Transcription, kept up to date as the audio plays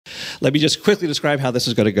Let me just quickly describe how this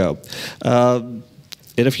is going to go.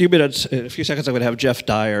 In a few seconds, I'm going to have Geoff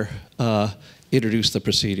Dyer introduce the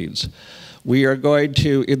proceedings. We are going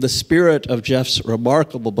to, in the spirit of Geoff's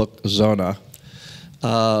remarkable book, Zona,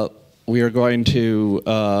 we are going to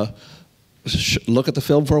look at the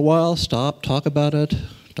film for a while, stop, talk about it,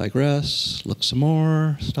 digress, look some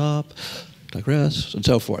more, stop, digress, and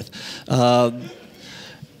so forth.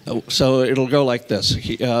 So it'll go like this.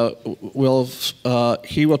 He will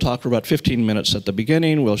talk for about 15 minutes at the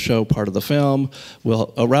beginning. We'll show part of the film.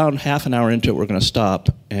 Around half an hour into it, we're going to stop,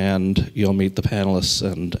 and you'll meet the panelists,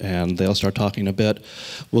 and they'll start talking a bit.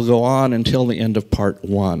 We'll go on until the end of part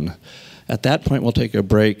one. At that point, we'll take a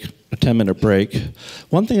break, a 10-minute break.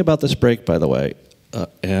 One thing about this break, by the way,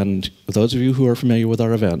 and those of you who are familiar with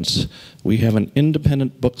our events, we have an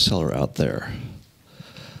independent bookseller out there.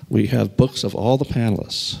 We have books of all the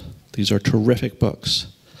panelists. These are terrific books.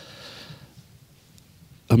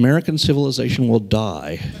 American civilization will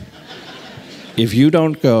die if you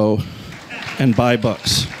don't go and buy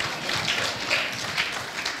books.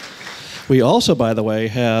 We also, by the way,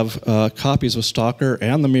 have copies of Stalker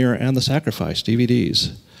and The Mirror and The Sacrifice,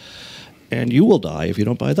 DVDs. And you will die if you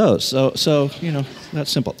don't buy those. So you know, that's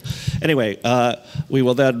simple. Anyway, we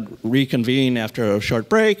will then reconvene after a short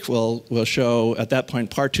break. We'll show, at that point,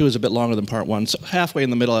 part two is a bit longer than part one. So halfway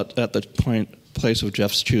in the middle, at the place of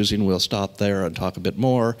Geoff's choosing, we'll stop there and talk a bit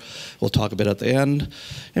more. We'll talk a bit at the end.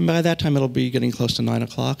 And by that time, it'll be getting close to 9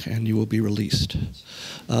 o'clock, and you will be released.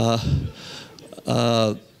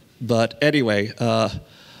 But anyway,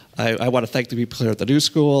 I want to thank the people here at the New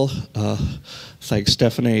School. Thank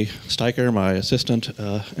Stephanie Steicher, my assistant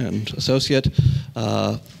and associate,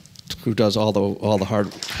 who does all the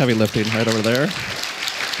hard, heavy lifting right over there.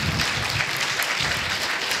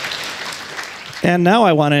 And now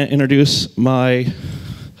I want to introduce my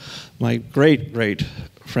great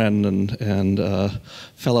friend and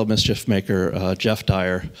fellow mischief maker, Geoff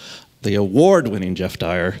Dyer, the award-winning Geoff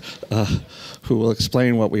Dyer, who will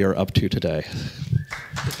explain what we are up to today.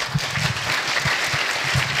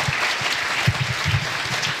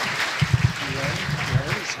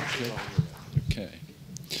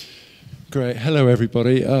 Great. Hello,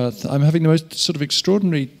 everybody. I'm having the most sort of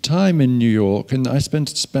extraordinary time in New York, and I seem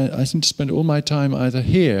to spend all my time either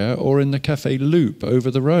here or in the Café Loop over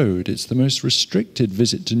the road. It's the most restricted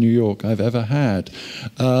visit to New York I've ever had.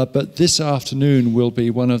 But this afternoon will be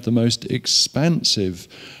one of the most expansive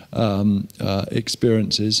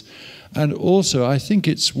experiences. And also, I think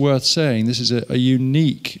it's worth saying this is a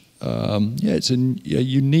unique, it's a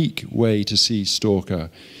unique way to see Stalker.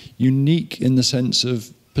 Unique in the sense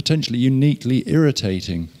of potentially uniquely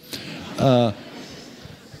irritating. For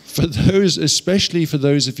those, especially for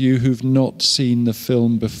those of you who've not seen the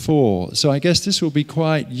film before. So I guess this will be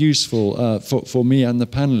quite useful for me and the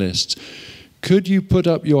panelists. Could you put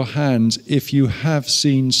up your hands if you have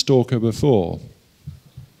seen Stalker before?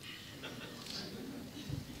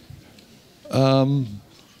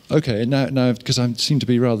 Okay, now because I seem to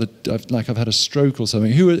be rather like I've had a stroke or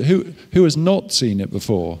something. Who has not seen it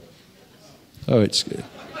before? Oh,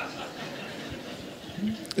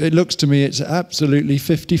 it looks to me it's absolutely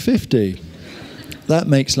 50-50. That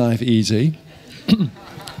makes life easy.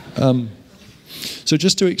 So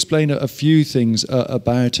just to explain a few things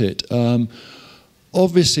about it.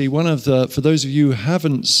 Obviously, for those of you who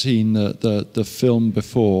haven't seen the film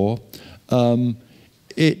before,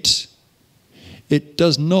 it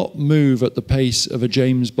does not move at the pace of a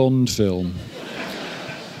James Bond film.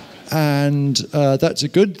 And that's a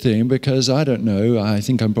good thing because, I don't know, I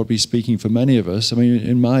think I'm probably speaking for many of us. I mean,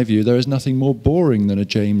 in my view, there is nothing more boring than a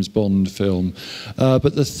James Bond film.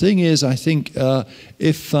 But the thing is, I think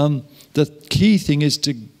if the key thing is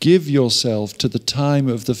to give yourself to the time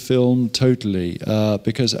of the film totally,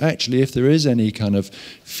 because actually if there is any kind of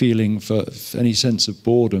feeling for any sense of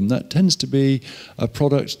boredom, that tends to be a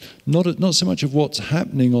product not so much of what's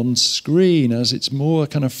happening on screen as it's more a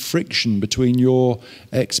kind of friction between your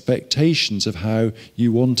expectations of how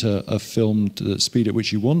you want a film, the speed at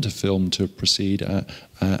which you want a film to proceed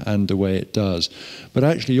and the way it does. But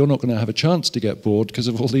actually you're not going to have a chance to get bored because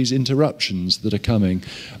of all these interruptions that are coming.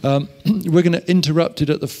 We're going to interrupt it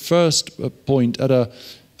at the first point at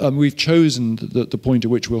we've chosen the point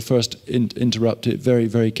at which we'll first interrupt it very,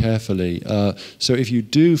 very carefully. So if you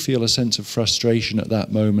do feel a sense of frustration at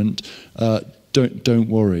that moment, don't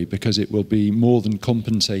worry, because it will be more than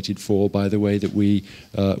compensated for by the way that we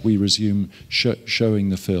resume showing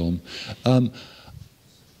the film.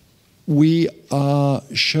 We are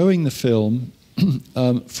showing the film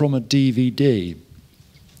from a DVD.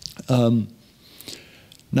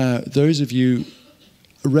 Now, those of you,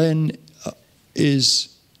 Ren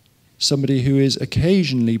is somebody who is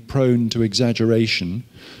occasionally prone to exaggeration,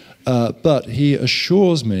 but he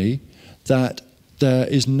assures me that there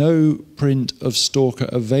is no print of Stalker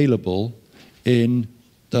available on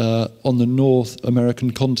the North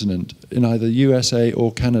American continent, in either USA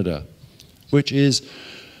or Canada, which is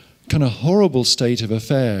kind of horrible state of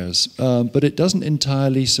affairs. But it doesn't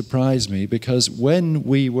entirely surprise me, because when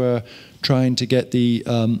we were trying to get the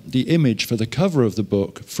image for the cover of the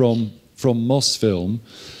book from Mosfilm,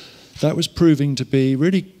 that was proving to be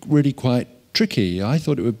really, really quite tricky. I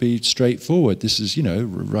thought it would be straightforward. This is,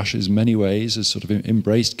 Russia's many ways has sort of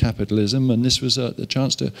embraced capitalism, and this was a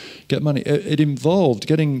chance to get money. It involved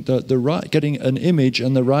getting getting an image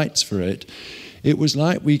and the rights for it. It was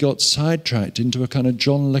like we got sidetracked into a kind of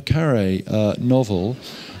John le Carré novel.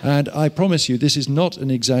 And I promise you, this is not an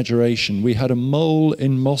exaggeration. We had a mole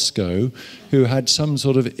in Moscow who had some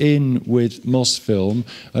sort of in with Mosfilm,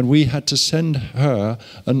 and we had to send her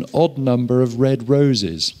an odd number of red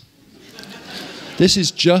roses. This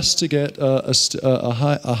is just to get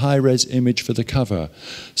a high-res image for the cover.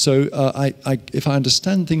 So if I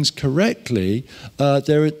understand things correctly,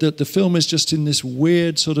 the film is just in this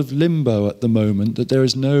weird sort of limbo at the moment, that there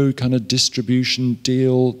is no kind of distribution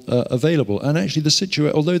deal available. And actually,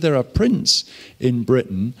 although there are prints in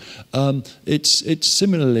Britain, it's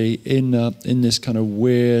similarly in this kind of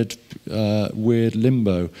weird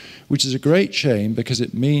limbo, which is a great shame, because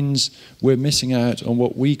it means we're missing out on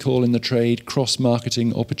what we call in the trade cross-marketing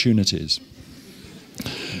opportunities.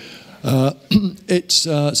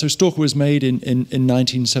 So Stalker was made in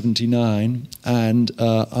 1979, and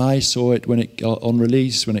I saw it on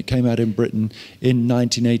release when it came out in Britain in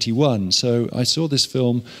 1981. So I saw this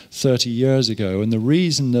film 30 years ago, and the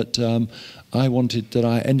reason that I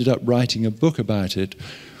ended up writing a book about it,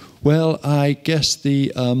 well, I guess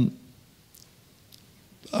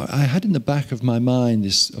I had in the back of my mind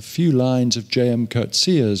a few lines of J.M.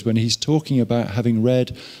 Coetzee's when he's talking about having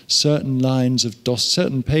read certain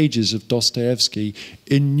pages of Dostoevsky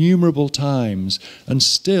innumerable times, and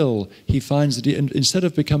still he finds that instead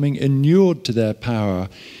of becoming inured to their power,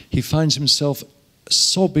 he finds himself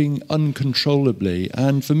sobbing uncontrollably.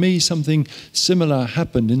 And for me, something similar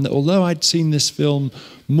happened, although I'd seen this film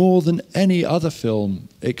more than any other film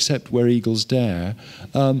except Where Eagles Dare,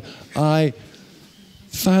 I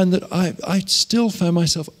found that I still found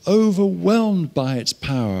myself overwhelmed by its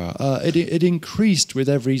power. It increased with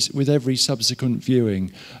every subsequent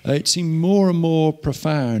viewing. It seemed more and more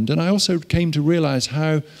profound, and I also came to realize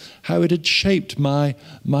how it had shaped my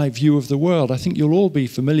view of the world. I think you'll all be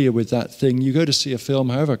familiar with that thing. You go to see a film,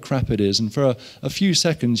 however crap it is, and for a few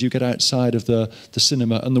seconds you get outside of the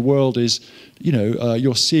cinema, and the world is,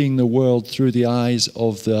 you're seeing the world through the eyes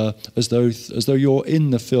of as though you're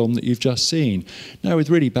in the film that you've just seen. Now, with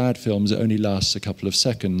really bad films, it only lasts a couple of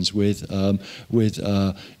seconds. With other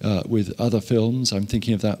films, I'm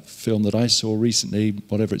thinking of that film that I saw recently,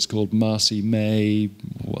 whatever it's called, Marcy May.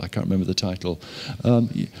 I can't remember the title.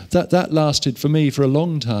 That lasted for me for a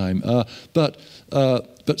long time, but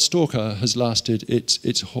Stalker has lasted. It's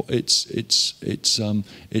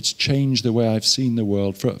changed the way I've seen the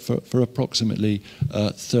world for approximately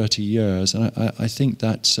 30 years, and I think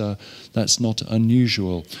that's not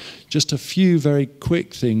unusual. Just a few very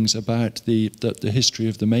quick things about the history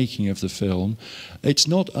of the making of the film. It's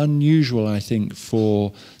not unusual, I think,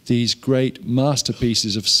 for these great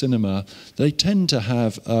masterpieces of cinema. They tend to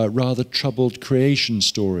have rather troubled creation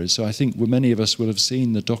stories. So I think many of us will have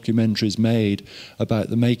seen the documentaries made about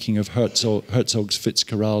the making of Herzog's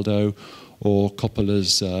Fitzcarraldo or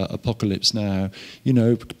Coppola's Apocalypse Now.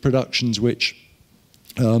 Productions which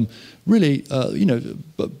really,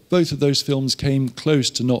 both of those films came close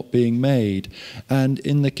to not being made. And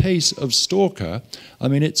in the case of Stalker, I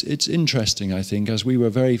mean, it's interesting, I think, as we were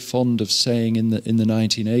very fond of saying in the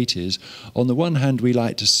 1980s. On the one hand, we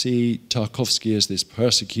like to see Tarkovsky as this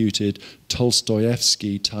persecuted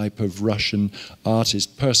Tolstoyevsky type of Russian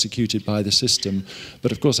artist, persecuted by the system.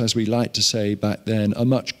 But of course, as we like to say back then, a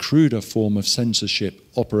much cruder form of censorship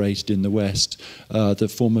operated in the West, the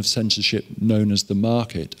form of censorship known as the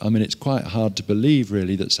market. I mean, it's quite hard to believe,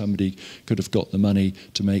 really, that somebody could have got the money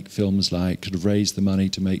to make films could have raised the money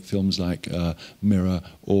to make films like Mirror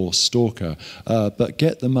or Stalker. But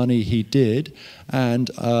get the money he did, and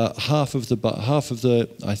half of the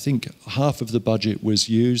budget was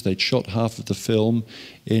used. They'd shot half of the film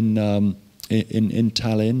in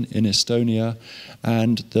Tallinn, in Estonia,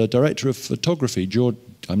 and the director of photography,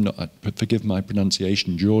 forgive my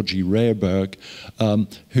pronunciation, Georgi Rehberg,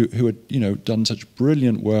 who had done such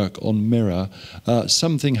brilliant work on Mirror.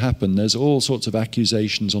 Something happened. There's all sorts of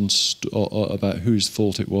accusations about whose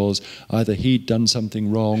fault it was. Either he'd done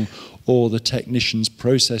something wrong, or the technicians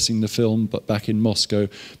processing the film, but back in Moscow.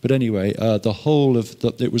 But anyway, the whole of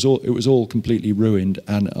it was all completely ruined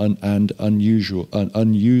and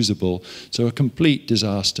unusable. So a complete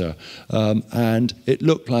disaster. And it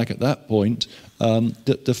looked like at that point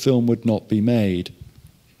that the film would not be made.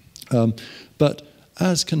 But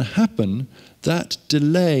as can happen, that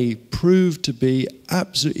delay proved to be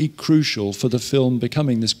absolutely crucial for the film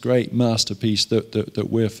becoming this great masterpiece that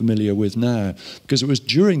we're familiar with now. Because it was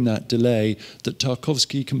during that delay that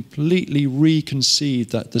Tarkovsky completely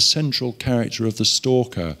reconceived that the central character of the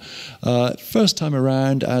Stalker. First time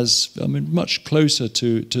around as, much closer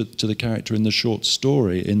to the character in the short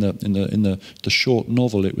story, in the short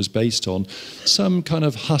novel it was based on. Some kind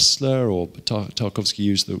of hustler, or Tarkovsky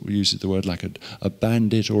uses the word like a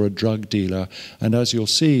bandit or a drug dealer. And as you'll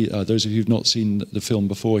see, those of you who've not seen the film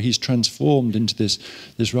before, he's transformed into this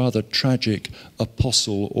rather tragic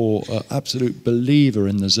apostle or absolute believer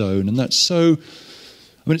in the zone. And that's so...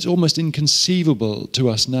 it's almost inconceivable to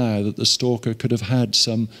us now that the Stalker could have had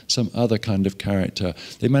some other kind of character.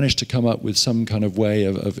 They managed to come up with some kind of way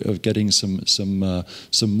of getting some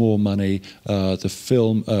more money. The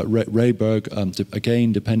film, Rehberg,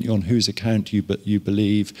 again, depending on whose account you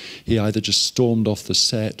believe, he either just stormed off the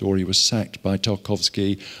set or he was sacked by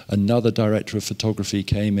Tarkovsky. Another director of photography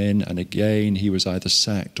came in, and again he was either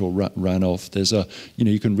sacked or ran off. There's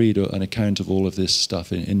you can read an account of all of this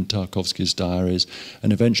stuff in Tarkovsky's diaries.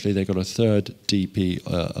 And eventually they got a third DP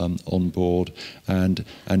on board, and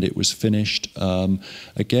it was finished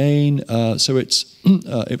again. So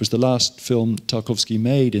it was the last film Tarkovsky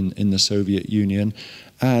made in the Soviet Union,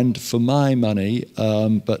 and for my money,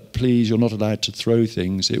 but please, you're not allowed to throw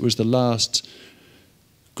things, it was the last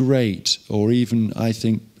great, or even I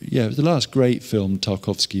think, yeah, it was the last great film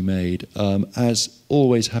Tarkovsky made. As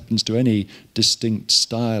always happens to any distinct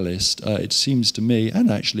stylist, it seems to me, and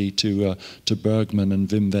actually to Bergman and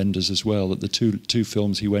Wim Wenders as well, that the two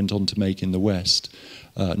films he went on to make in the West,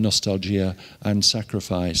 Nostalgia and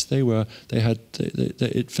Sacrifice,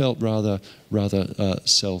 it felt rather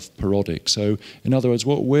self-parodic. So, in other words,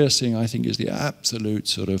 what we're seeing, I think, is the absolute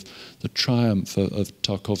sort of the triumph of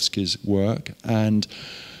Tarkovsky's work, and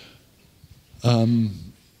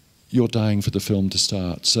you're dying for the film to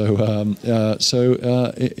start. So,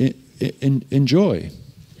 enjoy.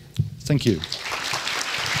 Thank you.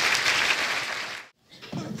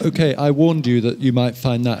 Okay, I warned you that you might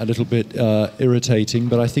find that a little bit irritating,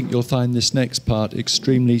 but I think you'll find this next part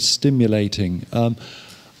extremely stimulating. I'm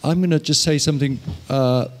going to just say something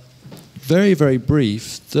very, very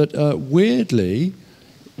brief that weirdly,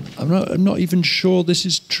 I'm not even sure this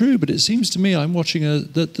is true, but it seems to me I'm watching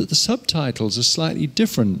that the subtitles are slightly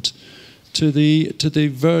different to the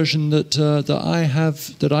version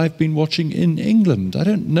that I've been watching in England. I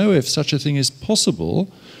don't know if such a thing is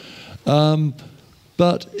possible.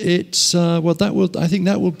 But it's I think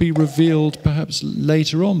that will be revealed perhaps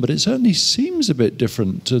later on. But it certainly seems a bit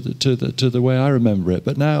different to the way I remember it.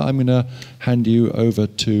 But now I'm going to hand you over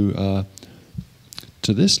to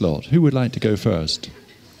this lot. Who would like to go first?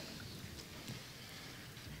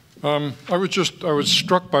 I was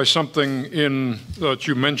struck by something that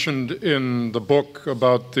you mentioned in the book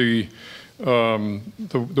about the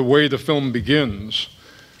way the film begins.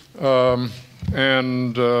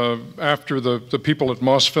 And after the people at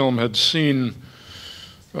Mosfilm had seen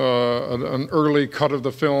an early cut of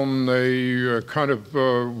the film, they kind of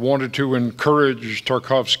wanted to encourage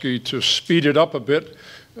Tarkovsky to speed it up a bit,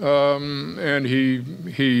 and he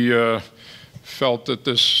felt that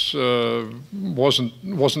this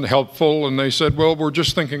wasn't helpful, and they said, "Well, we're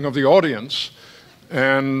just thinking of the audience."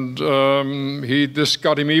 And this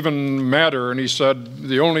got him even madder, and he said,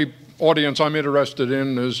 "The only audience I'm interested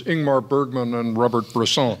in is Ingmar Bergman and Robert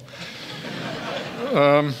Bresson."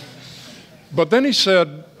 But then he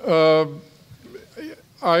said,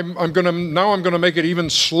 I'm going to make it even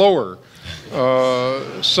slower,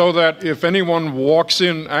 so that if anyone walks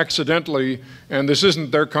in accidentally and this isn't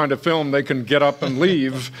their kind of film, they can get up and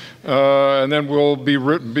leave, and then we'll be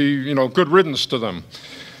good riddance to them.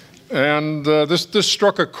 And this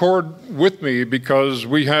struck a chord with me, because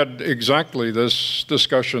we had exactly this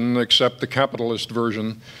discussion, except the capitalist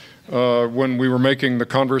version, when we were making The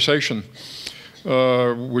Conversation,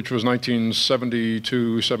 which was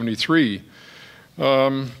 1972-73.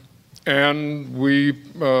 And we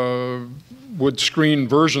would screen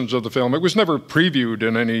versions of the film. It was never previewed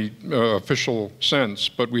in any official sense,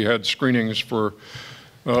 but we had screenings for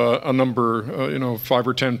a number, 5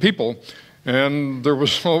 or 10 people. And there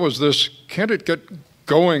was always this, can't it get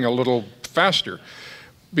going a little faster?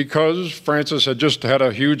 Because Francis had just had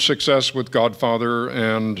a huge success with Godfather,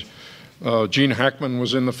 and Gene Hackman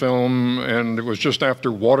was in the film, and it was just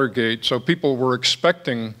after Watergate, so people were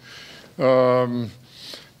expecting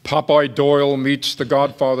Popeye Doyle meets the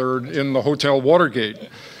Godfather in the Hotel Watergate.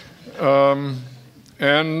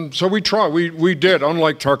 And so we did,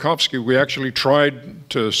 unlike Tarkovsky, we actually tried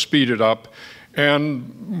to speed it up,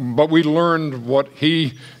 but we learned what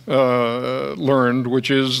he learned, which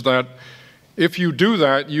is that if you do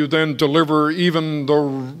that, you then deliver even the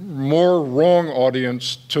more wrong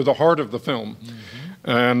audience to the heart of the film.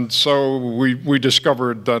 And so we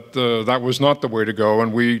discovered that that was not the way to go,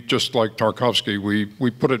 and we, just like Tarkovsky,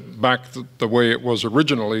 we put it back the way it was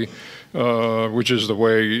originally, which is the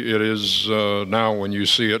way it is now when you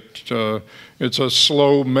see it. It's a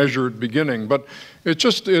slow, measured beginning, but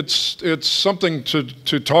it's something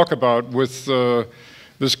to talk about with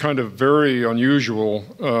this kind of very unusual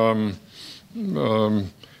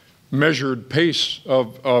measured pace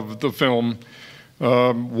of the film.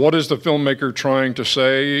 What is the filmmaker trying to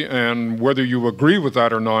say, and whether you agree with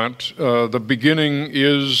that or not, the beginning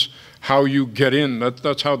is how you get in.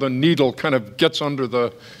 That's how the needle kind of gets under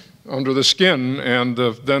the skin, and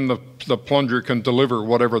then the plunger can deliver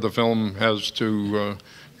whatever the film has to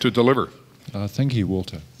deliver. Thank you,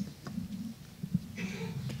 Walter.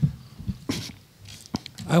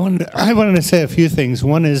 I wanted to say a few things.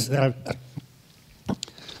 One is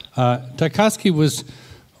Tarkovsky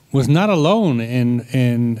was not alone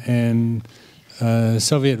in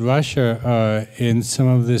Soviet Russia in some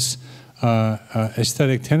of this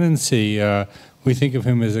aesthetic tendency. We think of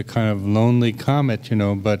him as a kind of lonely comet,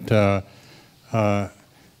 but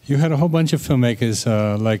you had a whole bunch of filmmakers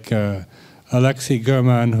like Alexei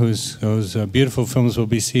German, whose beautiful films will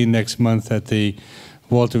be seen next month at the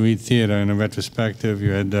Walter Reed Theater in a retrospective.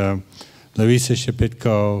 You had Larisa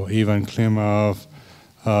Shepitko, Ivan Klimov,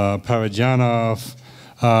 Parajanov,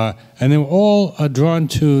 and they were all drawn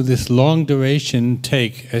to this long-duration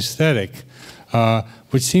take aesthetic,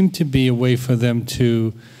 which seemed to be a way for them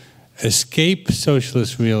to escape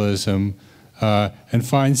socialist realism and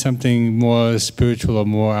find something more spiritual or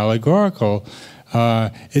more allegorical.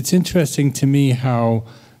 It's interesting to me how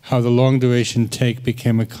the long-duration take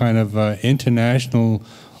became a kind of international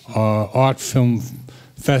art film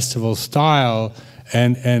festival style,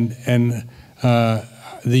 and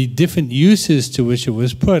the different uses to which it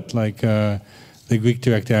was put, like the Greek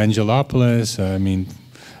director Angelopoulos,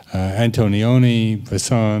 Antonioni,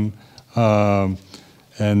 Bresson,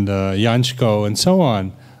 and Janško, and so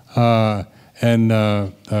on. In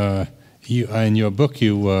your book,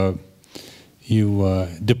 you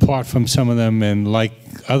depart from some of them and like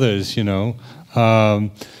others,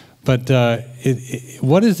 But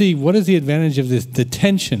what is the advantage of the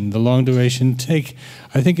tension, the long duration take?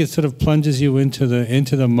 I think it sort of plunges you into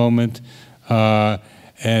the moment,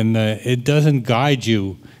 and it doesn't guide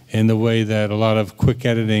you in the way that a lot of quick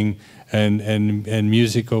editing and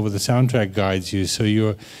music over the soundtrack guides you. So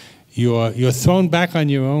you're thrown back on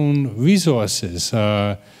your own resources.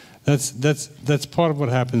 That's part of what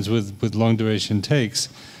happens with long duration takes.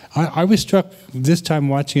 I was struck this time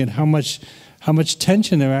watching it how much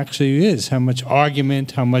tension there actually is, how much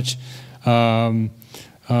argument, how much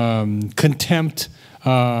contempt,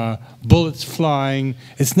 bullets flying.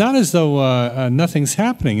 It's not as though nothing's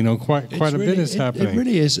happening. Quite a bit is happening. It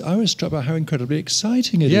really is. I was struck by how incredibly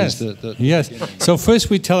exciting it is. Yes. So first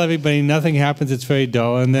we tell everybody nothing happens, it's very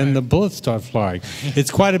dull, and then the bullets start flying. It's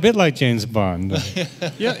quite a bit like James Bond. Because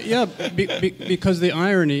the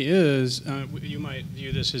irony is, you might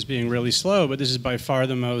view this as being really slow, but this is by far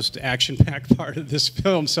the most action-packed part of this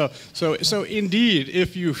film. So indeed,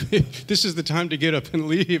 this is the time to get up and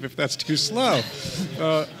leave if that's too slow.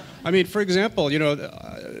 For example,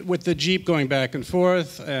 with the Jeep going back and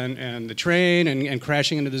forth and the train and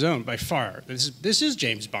crashing into the zone, by far, this is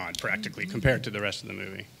James Bond practically compared to the rest of the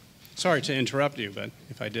movie. Sorry to interrupt you, but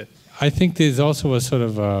if I did. I think there's also a sort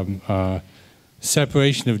of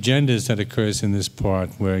separation of genders that occurs in this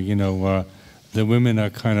part where, the women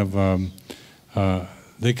are kind of,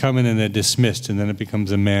 they come in and they're dismissed, and then it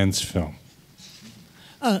becomes a man's film.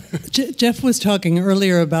 Geoff was talking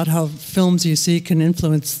earlier about how films you see can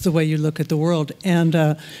influence the way you look at the world.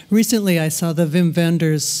 And recently I saw the Wim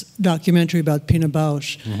Wenders documentary about Pina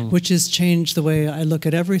Bausch, which has changed the way I look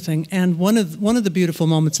at everything. And one of the beautiful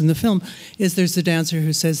moments in the film is there's a dancer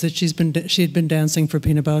who says that she had been dancing for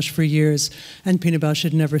Pina Bausch for years, and Pina Bausch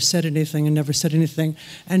had never said anything and never said anything.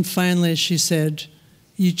 And finally she said,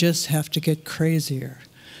 "You just have to get crazier."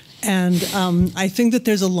 And I think that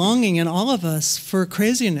there's a longing in all of us for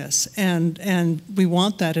craziness, and we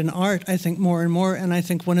want that in art, I think, more and more. And I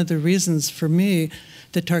think one of the reasons for me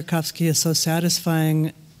that Tarkovsky is so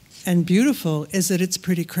satisfying and beautiful is that it's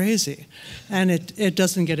pretty crazy. And it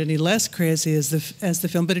doesn't get any less crazy as the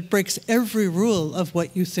film, but it breaks every rule of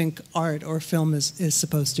what you think art or film is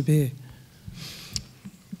supposed to be.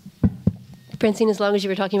 Francine, as long as you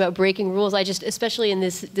were talking about breaking rules, I just, especially in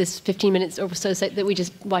this 15 minutes or so that we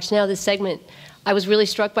just watched now, this segment, I was really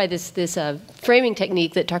struck by this framing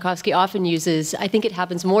technique that Tarkovsky often uses. I think it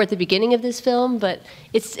happens more at the beginning of this film, but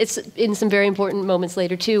it's in some very important moments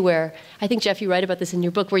later too, where I think, Geoff, you write about this in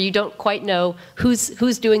your book, where you don't quite know who's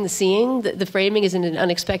doing the seeing. The framing is in an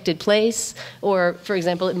unexpected place, or, for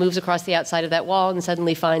example, it moves across the outside of that wall and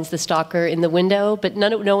suddenly finds the stalker in the window, but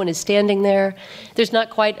no one is standing there. There's not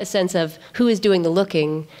quite a sense of who is doing the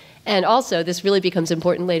looking. And also, this really becomes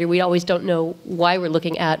important later, we always don't know why we're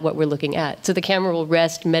looking at what we're looking at. So the camera will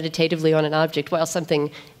rest meditatively on an object while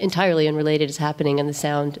something entirely unrelated is happening in the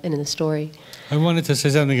sound and in the story. I wanted to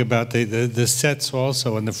say something about the sets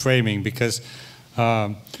also and the framing, because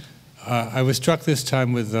I was struck this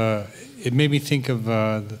time with, it made me think of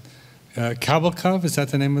Kabakov, is that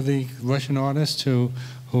the name of the Russian artist who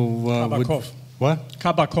Kabakov. What?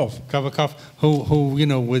 Kabakov, who you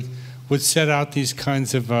know, would set out these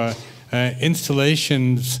kinds of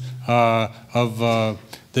installations of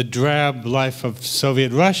the drab life of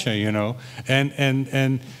Soviet Russia, you know,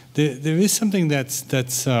 and there is something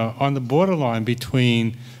that's on the borderline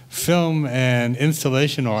between film and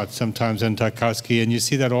installation art sometimes in Tarkovsky, and you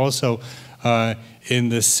see that also in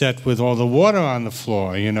the set with all the water on the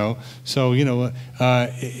floor, you know. So you know,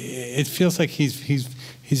 it feels like he's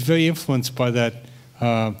very influenced by that.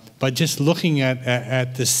 By just looking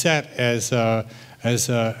at the set as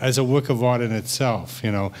a work of art in itself,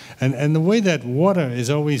 you know, and the way that water is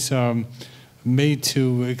always made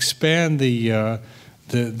to expand the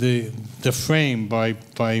frame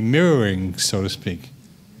by mirroring, so to speak.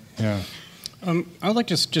 Yeah. I'd like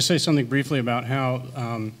to just say something briefly about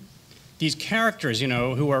how these characters, you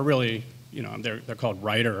know, who are really, you know, they're called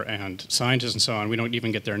writer and scientist and so on. We don't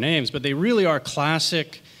even get their names, but they really are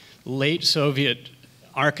classic late Soviet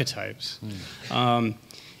archetypes. I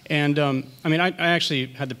mean, I actually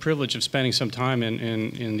had the privilege of spending some time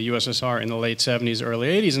in the USSR in the late 70s, early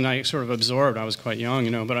 80s, and I sort of absorbed, I was quite young,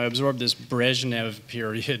 you know, but I absorbed this Brezhnev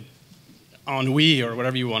period ennui, or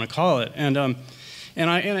whatever you want to call it. And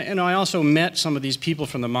I also met some of these people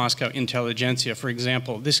from the Moscow intelligentsia. For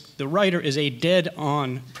example, the writer is a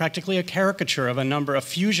dead-on, practically a caricature of a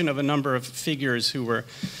fusion of a number of figures who were,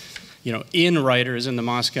 you know, writers in the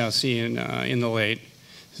Moscow scene in the late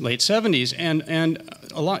 70s, and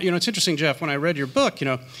a lot. You know, it's interesting, Geoff. When I read your book, you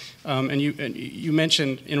know, and you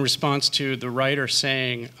mentioned in response to the writer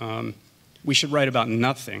saying we should write about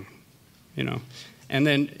nothing, you know, and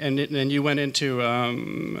then you went into a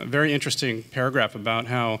very interesting paragraph about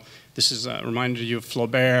how this is reminded you of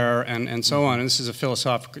Flaubert and so on, and this is a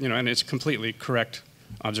philosophical, you know, and it's a completely correct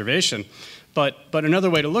observation. But another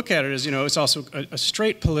way to look at it is, you know, it's also a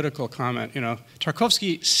straight political comment. You know,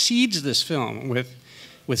 Tarkovsky seeds this film with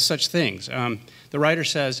such things. The writer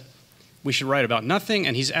says we should write about nothing,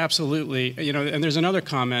 and he's absolutely, you know. And there's another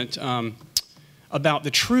comment about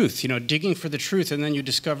the truth. You know, digging for the truth, and then you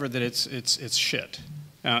discover that it's shit.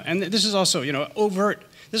 And this is also, you know, overt.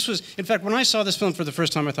 This was, in fact, when I saw this film for the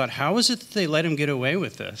first time, I thought, how is it that they let him get away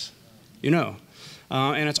with this? You know,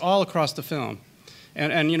 and it's all across the film.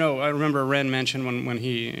 And you know, I remember Ren mentioned when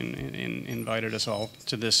he invited us all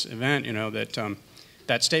to this event, you know, that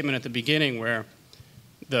that statement at the beginning where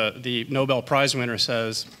the Nobel Prize winner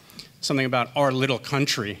says something about our little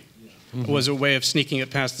country was a way of sneaking it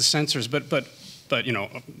past the censors, but you know,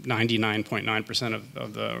 99.9%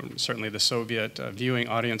 of the, certainly the Soviet viewing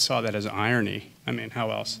audience saw that as irony. I mean,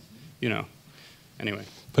 how else, you know? Anyway.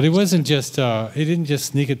 But it wasn't just, he didn't just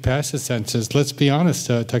sneak it past the censors. Let's be honest,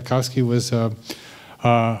 Tarkovsky was an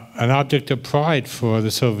object of pride for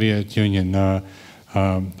the Soviet Union.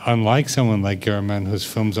 Unlike someone like German, whose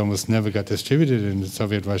films almost never got distributed in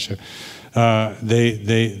Soviet Russia,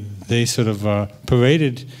 they sort of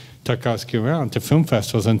paraded Tarkovsky around to film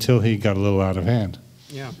festivals until he got a little out of hand.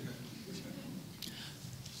 Yeah.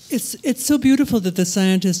 It's so beautiful that the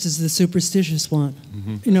scientist is the superstitious one.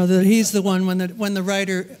 You know, that he's the one when the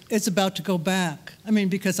writer is about to go back. I mean,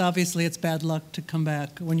 because obviously it's bad luck to come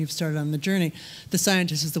back when you've started on the journey. The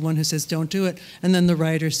scientist is the one who says, don't do it. And then the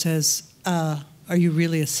writer says, are you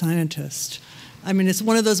really a scientist? I mean, it's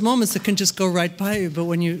one of those moments that can just go right by you, but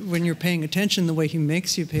when you're paying attention the way he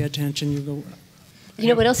makes you pay attention, you go... You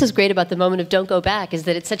know what else is great about the moment of Don't Go Back is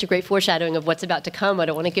that it's such a great foreshadowing of what's about to come. I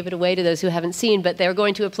don't want to give it away to those who haven't seen, but they're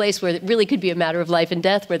going to a place where it really could be a matter of life and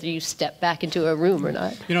death, whether you step back into a room or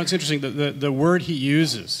not. You know, it's interesting, the word he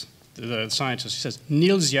uses, the scientist, he says,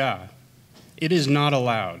 nilzya, it is not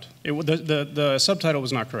allowed. The subtitle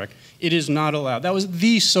was not correct. It is not allowed. That was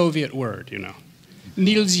the Soviet word, you know.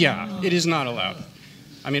 Nilzya, it is not allowed.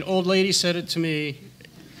 I mean, old lady said it to me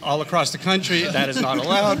all across the country. That is not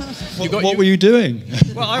allowed. What were you doing?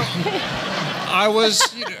 Well, I was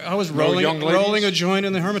rolling a joint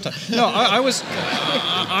in the Hermitage. No, I was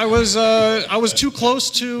too close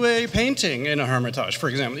to a painting in a Hermitage, for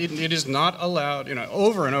example. It is not allowed. You know,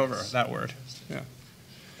 over and over that word. Yeah.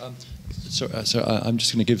 So I'm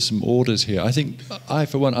just going to give some orders here. I think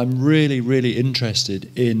for one, I'm really interested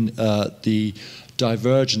in the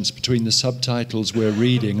divergence between the subtitles we're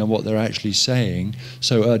reading and what they're actually saying.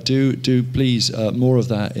 So do please more of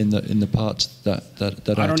that in the parts that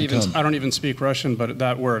are to come. I don't even speak Russian, but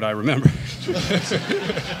that word I remember.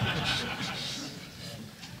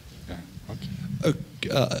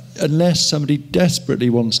 Unless somebody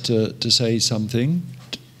desperately wants to say something.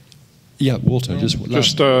 Yeah, Walter. The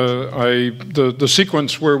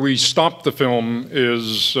sequence where we stop the film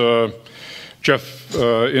is Geoff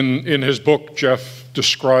in his book. Geoff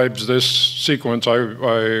describes this sequence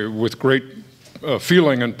with great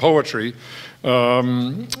feeling and poetry.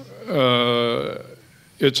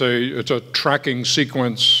 It's a tracking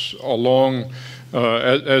sequence along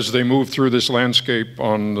as they move through this landscape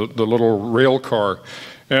on the little rail car.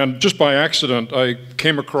 And just by accident, I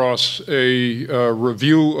came across a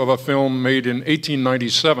review of a film made in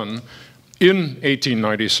 1897.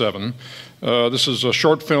 This is a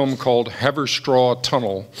short film called Haverstraw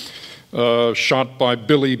Tunnel, shot by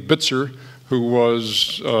Billy Bitzer, who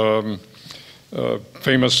was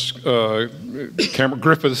famous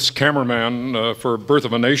Griffith's cameraman for Birth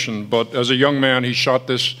of a Nation. But as a young man, he shot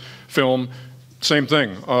this film. Same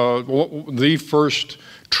thing. The first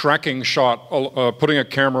tracking shot, putting a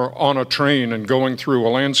camera on a train and going through a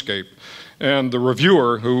landscape. And the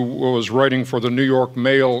reviewer, who was writing for the New York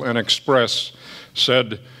Mail and Express,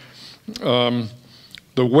 said, the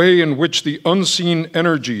way in which the unseen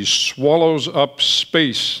energy swallows up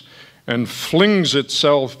space and flings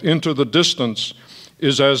itself into the distance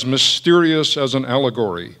is as mysterious as an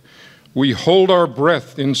allegory. We hold our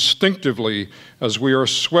breath instinctively as we are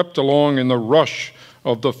swept along in the rush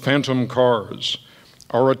of the phantom cars.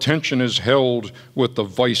 Our attention is held with the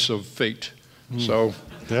vice of fate. So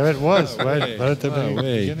there it was, right at the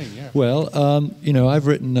beginning. Yeah. Well, I've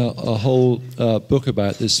written a whole book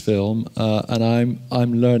about this film, and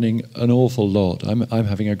I'm learning an awful lot. I'm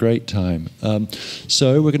having a great time.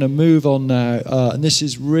 So we're going to move on now, and this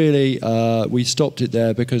is really we stopped it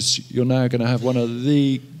there because you're now going to have one of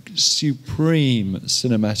the supreme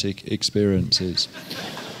cinematic experiences,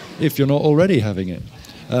 if you're not already having it.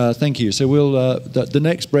 Thank you. So we'll the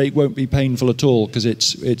next break won't be painful at all because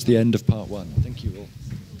it's the end of part one. Thank you all.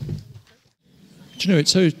 Do you know,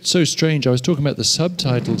 it's so strange. I was talking about the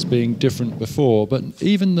subtitles being different before, but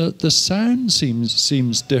even the sound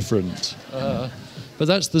seems different. But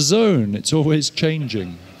that's the zone. It's always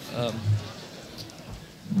changing.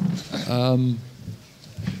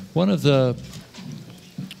 One of the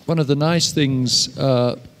nice things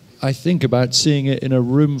I think about seeing it in a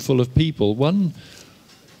room full of people, one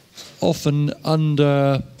often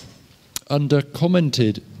under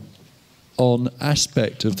commented on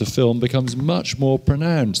aspect of the film becomes much more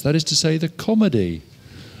pronounced. That is to say, the comedy.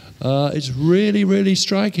 It's really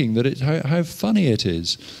striking that how funny it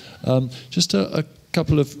is. Just a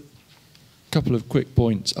couple of quick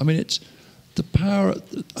points. I mean, it's the power.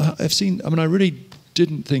 I've seen. I mean, I really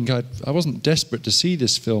didn't think I wasn't desperate to see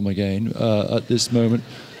this film again at this moment.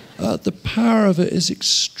 The power of it is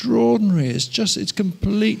extraordinary. It's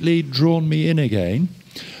completely drawn me in again.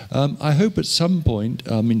 I hope at some point,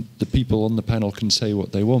 I mean, the people on the panel can say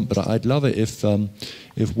what they want, but I'd love it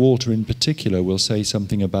if Walter in particular will say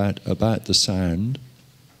something about the sound.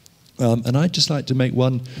 And I'd just like to make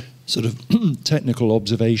one sort of technical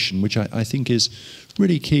observation, which I think is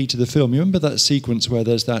really key to the film. You remember that sequence where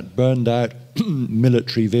there's that burned out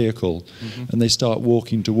military vehicle, and they start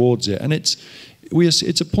walking towards it, and it's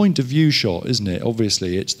a point of view shot, isn't it?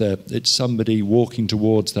 Obviously, it's somebody walking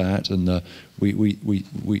towards that, and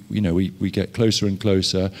we get closer and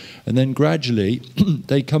closer, and then gradually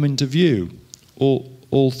they come into view,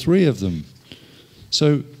 all three of them.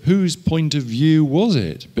 So whose point of view was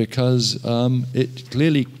it? Because it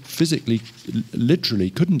clearly, physically, literally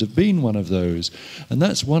couldn't have been one of those, and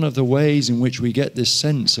that's one of the ways in which we get this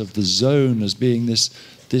sense of the zone as being this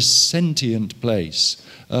this sentient place.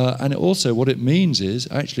 And also what it means is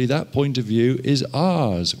actually that point of view is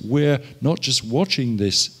ours. We're not just watching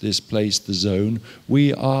this place, the zone,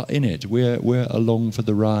 we are in it. We're along for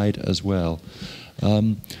the ride as well.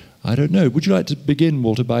 I don't know. Would you like to begin,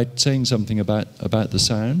 Walter, by saying something about the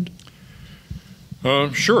sound?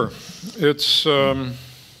 Sure. It's you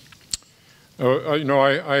know,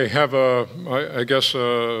 I have I guess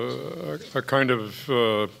a kind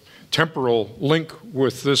of temporal link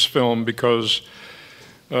with this film because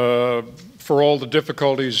for all the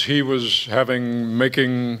difficulties he was having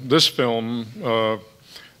making this film,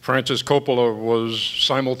 Francis Coppola was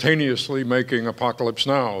simultaneously making Apocalypse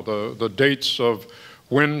Now. The dates of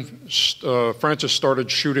when Francis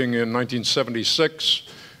started shooting in 1976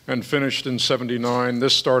 and finished in 79.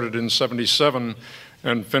 This started in 77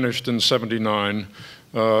 and finished in 79.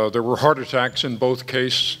 There were heart attacks in both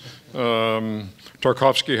cases.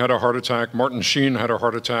 Tarkovsky had a heart attack. Martin Sheen had a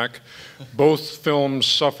heart attack. Both films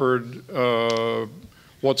suffered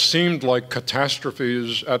what seemed like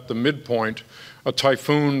catastrophes at the midpoint. A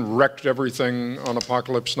typhoon wrecked everything on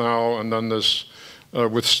Apocalypse Now, and then this,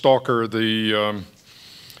 with Stalker, the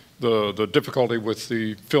difficulty with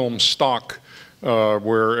the film stock,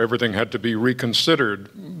 where everything had to be reconsidered.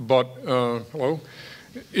 But, hello?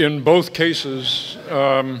 In both cases,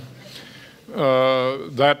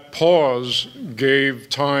 that pause gave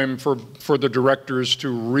time for the directors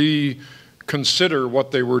to reconsider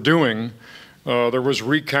what they were doing. There was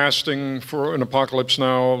recasting for an Apocalypse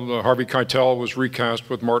Now. Harvey Keitel was recast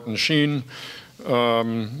with Martin Sheen.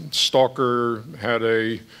 Stalker had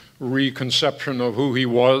a reconception of who he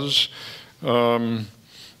was. The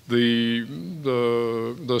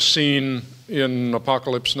scene in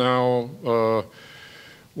Apocalypse Now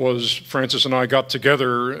was Francis and I got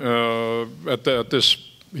together at this.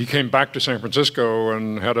 He came back to San Francisco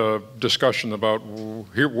and had a discussion about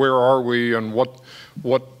where are we and what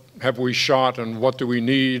have we shot and what do we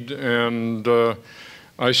need, and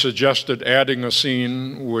I suggested adding a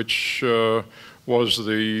scene which was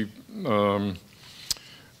the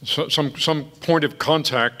some point of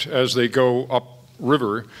contact as they go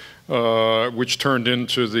upriver, which turned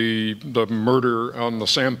into the murder on the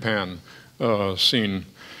sampan scene.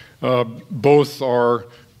 Both are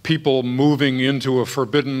people moving into a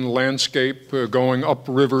forbidden landscape, going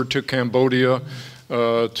upriver to Cambodia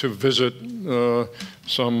to visit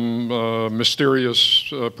some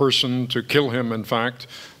mysterious person, to kill him, in fact.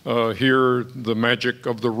 Here, the magic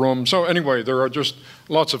of the room. So anyway, there are just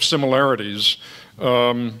lots of similarities.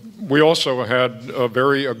 We also had a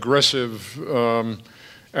very aggressive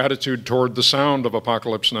attitude toward the sound of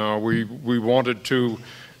Apocalypse Now. We wanted to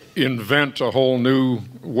invent a whole new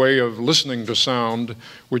way of listening to sound,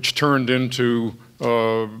 which turned into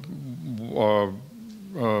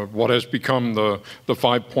what has become the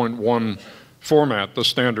 5.1 format. The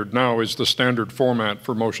standard now is the standard format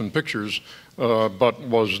for motion pictures, but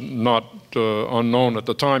was not unknown at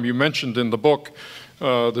the time. You mentioned in the book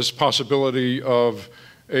this possibility of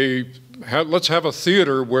let's have a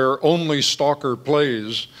theater where only Stalker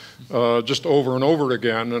plays just over and over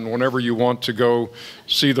again, and whenever you want to go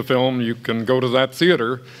see the film, you can go to that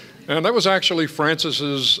theater. And that was actually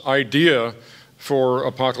Francis's idea for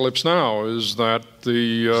Apocalypse Now, is that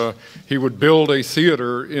he would build a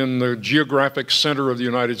theater in the geographic center of the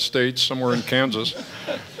United States, somewhere in Kansas,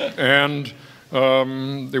 and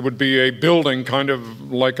it would be a building kind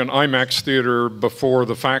of like an IMAX theater before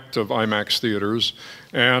the fact of IMAX theaters,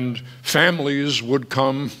 and families would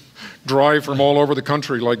come, drive from all over the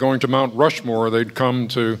country, like going to Mount Rushmore. They'd come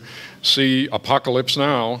to see Apocalypse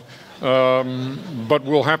Now. But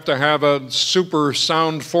we'll have to have a super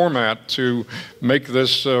sound format to make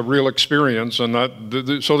this a real experience, and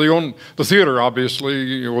so the theater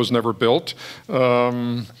obviously was never built,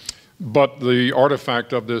 but the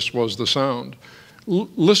artifact of this was the sound.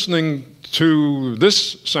 Listening to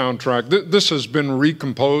this soundtrack, this has been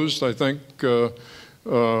recomposed, I think,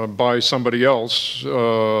 by somebody else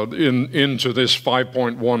into this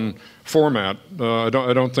 5.1 format. I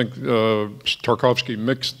don't think Tarkovsky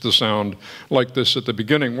mixed the sound like this at the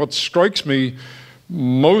beginning. What strikes me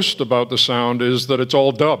most about the sound is that it's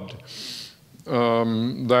all dubbed,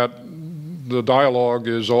 that the dialogue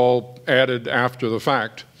is all added after the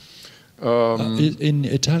fact. In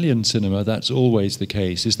Italian cinema, that's always the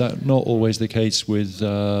case. Is that not always the case with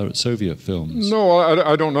Soviet films? No,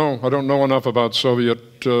 I don't know. I don't know enough about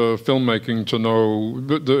Soviet filmmaking to know.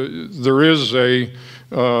 There is a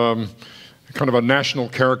kind of a national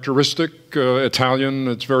characteristic. Italian,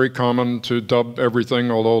 it's very common to dub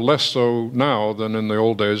everything, although less so now than in the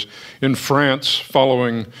old days. In France,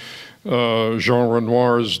 following Jean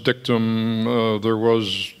Renoir's dictum, there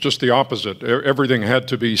was just the opposite. Everything had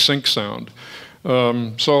to be sync sound.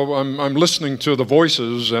 So I'm listening to the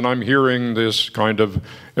voices, and I'm hearing this kind of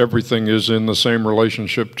everything is in the same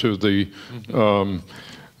relationship to the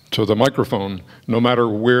microphone, no matter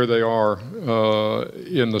where they are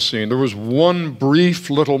in the scene. There was one brief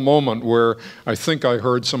little moment where I think I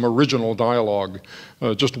heard some original dialogue,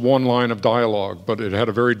 just one line of dialogue, but it had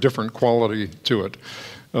a very different quality to it.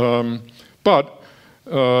 But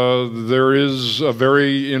there is a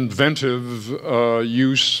very inventive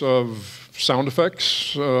use of sound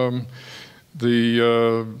effects, and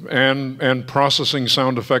processing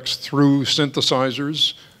sound effects through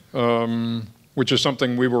synthesizers, which is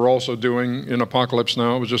something we were also doing in Apocalypse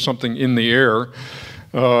Now. It was just something in the air,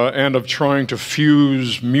 and of trying to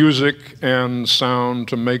fuse music and sound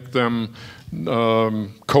to make them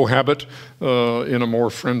cohabit in a more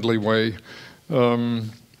friendly way.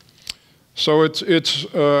 So I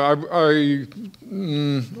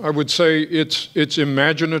would say it's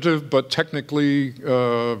imaginative, but technically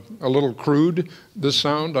a little crude, this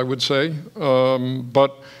sound, I would say.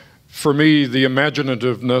 But for me, the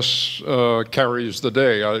imaginativeness carries the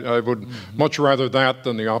day. I would much rather that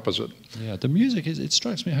than the opposite. Yeah, the music it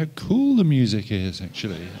strikes me how cool the music is,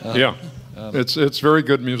 actually. It's very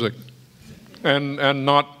good music. And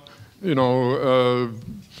not, you know,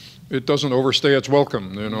 it doesn't overstay its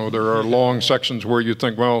welcome. You know, there are long sections where you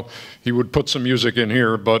think, well, he would put some music in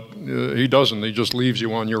here, but he doesn't. He just leaves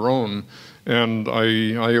you on your own, and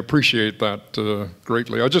I appreciate that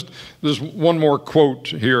greatly. There's one more quote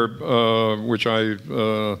here, which I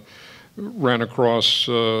ran across.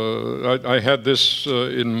 I had this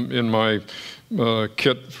in my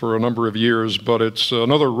kit for a number of years, but it's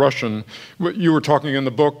another Russian. You were talking in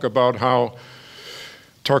the book about how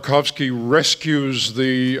Tarkovsky rescues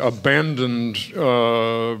the abandoned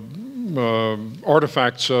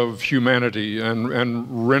artifacts of humanity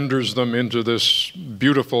and renders them into this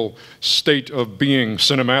beautiful state of being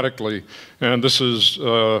cinematically. And this is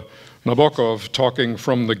Nabokov talking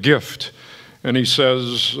from The Gift. And he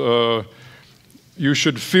says, you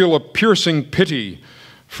should feel a piercing pity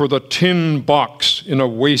for the tin box in a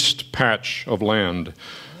waste patch of land,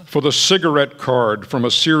 for the cigarette card from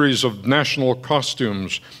a series of national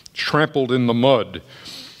costumes trampled in the mud,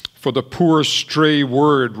 for the poor stray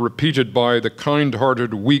word repeated by the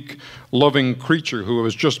kind-hearted, weak, loving creature who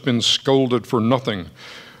has just been scolded for nothing,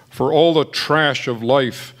 for all the trash of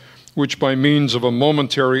life which by means of a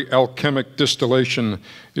momentary alchemic distillation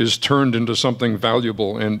is turned into something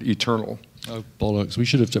valuable and eternal. Oh, bollocks. We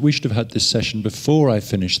should have had this session before I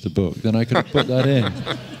finished the book, then I could have put that in.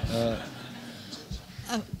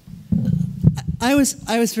 I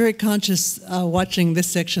was very conscious watching this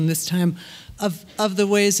section this time of the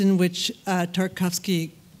ways in which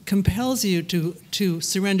Tarkovsky compels you to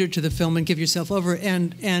surrender to the film and give yourself over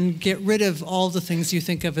and get rid of all the things you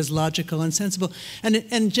think of as logical and sensible. And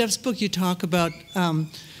in Geoff's book, you talk about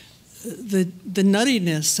the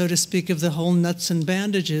nuttiness, so to speak, of the whole nuts and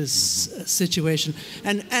bandages situation,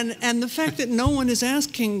 and the fact that no one is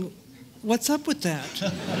asking, what's up with that?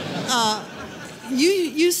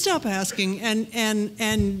 You stop asking,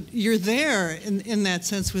 and you're there in that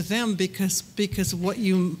sense with them because what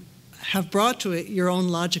you have brought to it, your own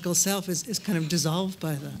logical self, is kind of dissolved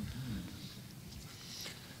by that.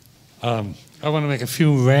 I want to make a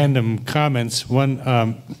few random comments. One,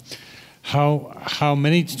 how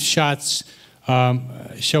many shots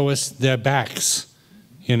show us their backs?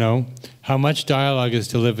 You know, how much dialogue is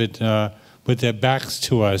delivered with their backs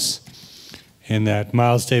to us, in that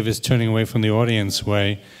Miles Davis turning away from the audience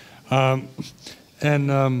way.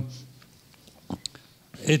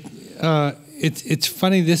 It's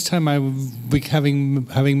funny this time,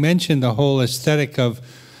 having mentioned the whole aesthetic of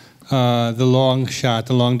the long shot,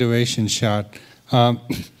 the long duration shot,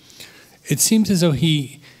 it seems as though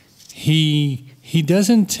he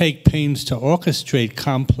doesn't take pains to orchestrate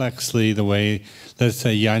complexly the way, let's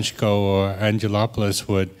say, Yanchko or Angelopoulos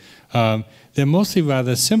would. They're mostly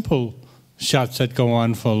rather simple shots that go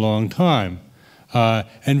on for a long time.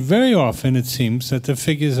 And very often it seems that the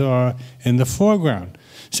figures are in the foreground.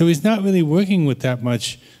 So he's not really working with that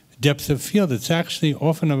much depth of field. It's actually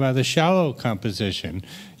often a rather shallow composition,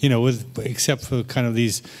 you know, except for kind of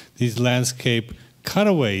these landscape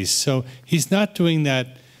cutaways. So he's not doing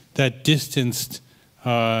that distanced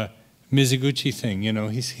Mizoguchi thing, you know.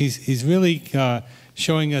 He's really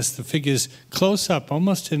showing us the figures close up,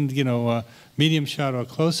 almost in, you know, medium shot or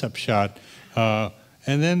close-up shot. And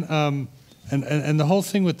then and the whole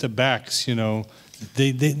thing with the backs, you know,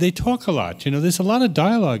 they talk a lot. You know, there's a lot of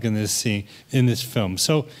dialogue in this scene, in this film.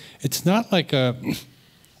 So it's not like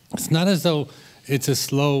it's not as though it's a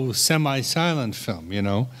slow, semi-silent film. You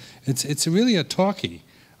know, it's really a talkie.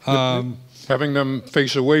 Having them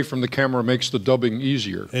face away from the camera makes the dubbing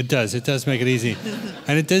easier. It does make it easy.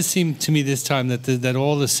 And it does seem to me this time that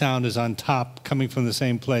all the sound is on top, coming from the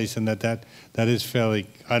same place, and that is fairly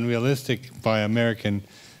unrealistic by American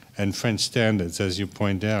and French standards, as you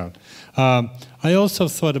point out. I also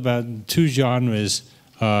thought about two genres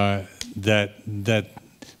that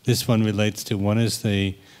this one relates to. One is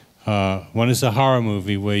the horror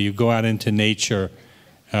movie where you go out into nature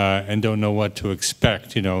and don't know what to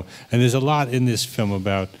expect, you know. And there's a lot in this film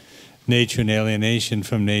about nature and alienation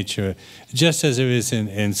from nature, just as there is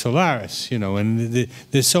in Solaris, you know. And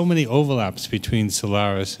there's so many overlaps between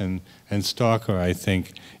Solaris and Stalker, I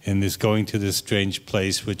think, in this going to this strange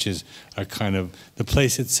place, which is a kind of, the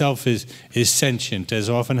place itself is sentient, as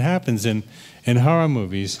often happens in horror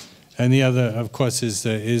movies. And the other, of course, is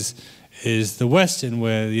the Western,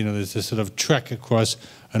 where, you know, there's this sort of trek across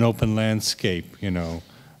an open landscape, you know,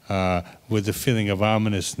 with the feeling of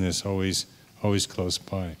ominousness always close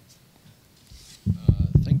by.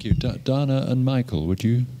 Thank you. Dana and Michael, would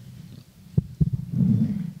you?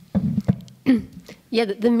 Yeah,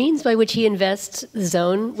 the means by which he invests the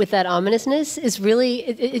zone with that ominousness is really,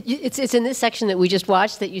 it's in this section that we just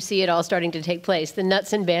watched that you see it all starting to take place. The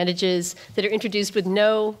nuts and bandages that are introduced with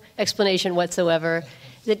no explanation whatsoever.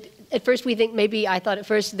 That at first we think I thought at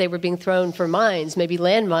first they were being thrown for mines, maybe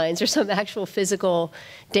landmines or some actual physical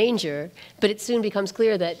danger. But it soon becomes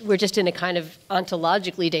clear that we're just in a kind of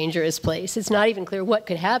ontologically dangerous place. It's not even clear what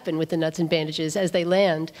could happen with the nuts and bandages as they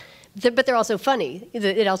land. But they're also funny.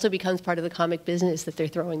 It also becomes part of the comic business that they're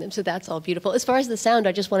throwing them. So that's all beautiful. As far as the sound,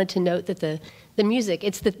 I just wanted to note that the music,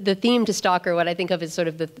 it's the theme to Stalker, what I think of as sort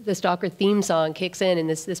of the Stalker theme song kicks in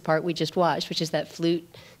this part we just watched, which is that flute,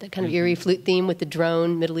 that kind of eerie flute theme with the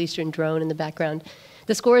drone, Middle Eastern drone in the background.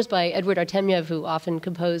 The score is by Edward Artemyev, who often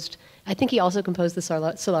composed, I think he also composed the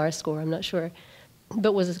Solaris score, I'm not sure,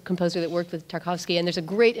 but was a composer that worked with Tarkovsky. And there's a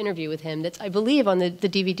great interview with him that's, I believe, on the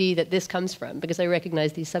DVD that this comes from, because I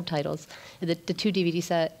recognize these subtitles, the 2 DVD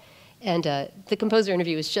set. And the composer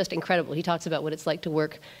interview is just incredible. He talks about what it's like to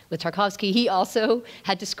work with Tarkovsky. He also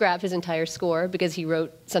had to scrap his entire score because he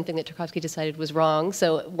wrote something that Tarkovsky decided was wrong.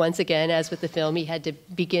 So once again, as with the film, he had to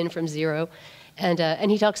begin from zero. And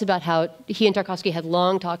he talks about how he and Tarkovsky had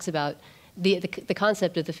long talks about the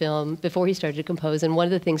concept of the film before he started to compose. And one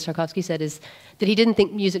of the things Tarkovsky said is that he didn't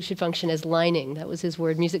think music should function as lining. That was his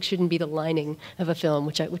word. Music shouldn't be the lining of a film,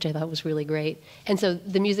 which I thought was really great. And so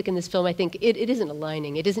the music in this film, I think, it isn't a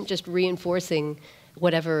lining. It isn't just reinforcing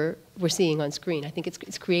whatever we're seeing on screen. I think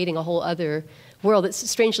it's creating a whole other world that's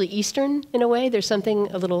strangely Eastern in a way. There's something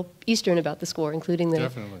a little Eastern about the score, including the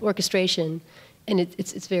orchestration. And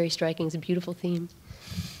it's very striking. It's a beautiful theme.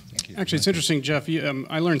 Actually, it's interesting, Geoff.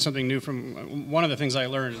 I learned something new from one of the things I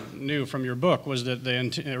learned new from your book was that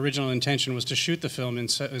the original intention was to shoot the film in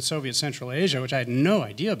Soviet Central Asia, which I had no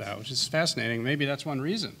idea about, which is fascinating. Maybe that's one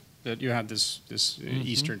reason that you had this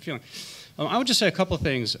Eastern feeling. I would just say a couple of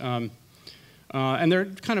things, and they're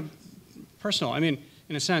kind of personal. I mean,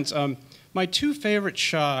 in a sense, my two favorite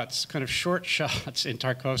shots, kind of short shots in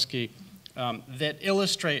Tarkovsky, that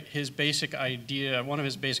illustrate his basic idea. One of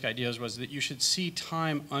his basic ideas was that you should see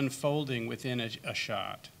time unfolding within a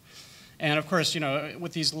shot. And of course, you know,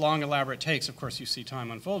 with these long, elaborate takes, of course, you see time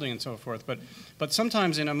unfolding and so forth. But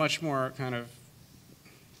sometimes in a much more kind of,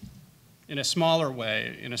 in a smaller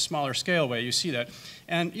way, in a smaller scale way, you see that.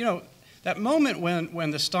 And you know, that moment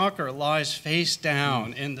when the stalker lies face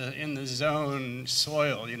down in the zone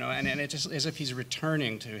soil, you know, and it's just as if he's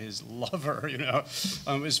returning to his lover, you know,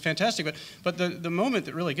 is fantastic. But the moment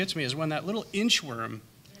that really gets me is when that little inchworm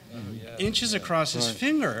inches across his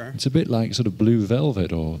finger. It's a bit like sort of Blue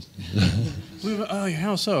Velvet, or oh,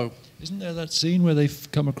 how so? Isn't there that scene where they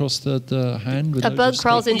come across the hand with a bug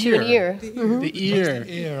crawls into an ear? The ear.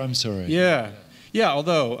 The ear. I'm sorry. Yeah. Yeah,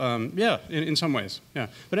 although, yeah, in some ways, yeah.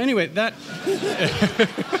 But anyway, that...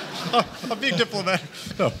 I'm being diplomatic.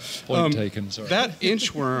 No. Point taken, sorry. That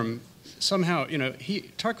inchworm, somehow, you know,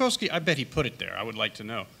 Tarkovsky, I bet he put it there, I would like to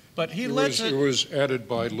know. But he lets it... It was added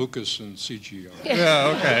by Lucas and CGI.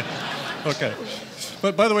 Yeah, okay.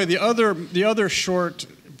 But by the way, the other short,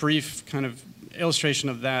 brief kind of illustration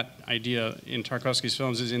of that idea in Tarkovsky's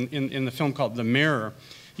films is in the film called The Mirror.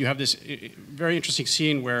 You have this very interesting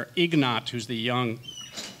scene where Ignat, who's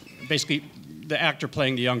basically the actor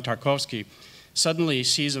playing the young Tarkovsky, suddenly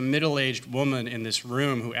sees a middle-aged woman in this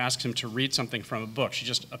room who asks him to read something from a book. She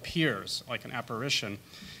just appears like an apparition.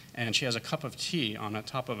 and she has a cup of tea on the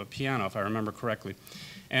top of a piano, if I remember correctly.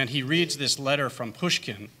 And he reads this letter from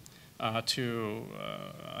Pushkin to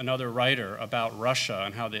another writer about Russia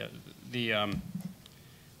and how the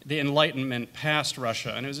Enlightenment passed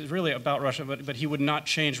Russia. And it was really about Russia, but he would not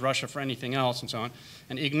change Russia for anything else and so on.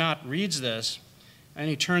 And Ignat reads this, and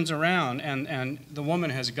he turns around, and the woman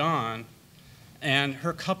has gone, and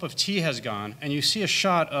her cup of tea has gone, and you see a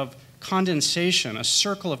shot of condensation, a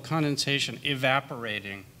circle of condensation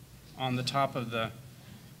evaporating on the top of the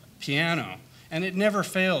piano. And it never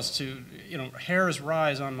fails to, hairs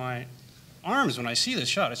rise on my arms when I see this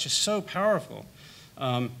shot. It's just so powerful.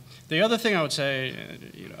 The other thing I would say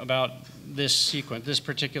about this sequence, this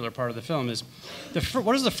particular part of the film, is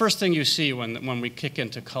what is the first thing you see when we kick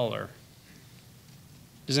into color?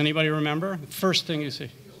 Does anybody remember? The first thing you see?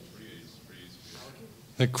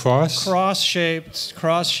 The cross?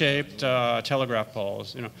 Cross-shaped telegraph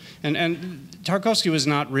poles, And Tarkovsky was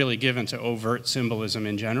not really given to overt symbolism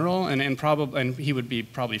in general, and he would be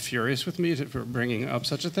probably furious with me for bringing up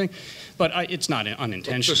such a thing, but it's not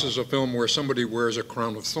unintentional. But this is a film where somebody wears a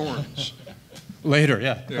crown of thorns. Later,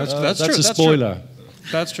 yeah. That's true. That's a spoiler.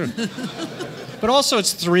 True. That's true. But also,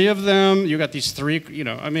 it's three of them. You got these three,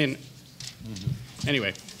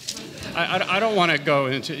 Anyway. I don't want to go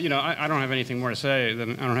into, I don't have anything more to say. I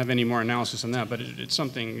don't have any more analysis on that, but it's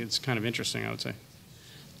something, it's kind of interesting, I would say,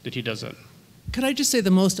 that he does that. Could I just say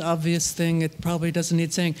the most obvious thing? It probably doesn't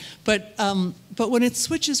need saying, but when it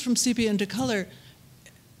switches from sepia into color,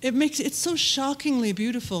 it's so shockingly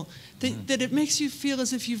beautiful that it makes you feel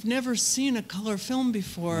as if you've never seen a color film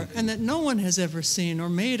before, and that no one has ever seen or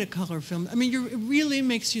made a color film. I mean, it really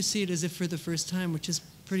makes you see it as if for the first time, which is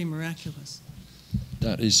pretty miraculous.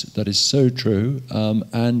 That is so true.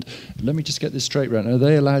 And let me just get this straight right. Are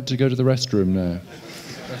they allowed to go to the restroom now?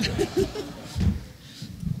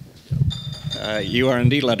 You are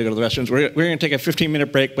indeed allowed to go to the restrooms. We're going to take a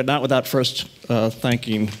 15-minute break, but not without first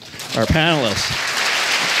thanking our panelists.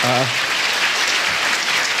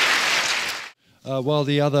 While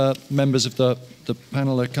the other members of the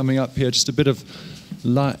panel are coming up here, just a bit of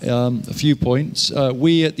a few points.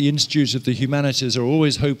 We at the Institute of the Humanities are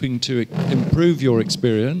always hoping to improve your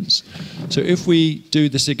experience. So if we do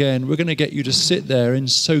this again, we're going to get you to sit there in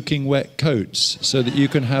soaking wet coats so that you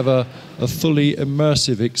can have a fully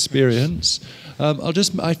immersive experience.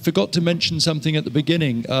 I forgot to mention something at the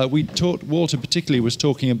beginning. Walter particularly was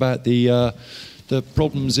talking about the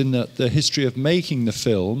problems in the history of making the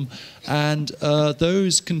film, and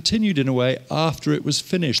those continued in a way after it was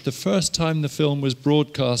finished. The first time the film was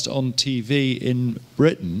broadcast on TV in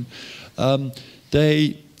Britain,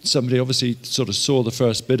 somebody obviously sort of saw the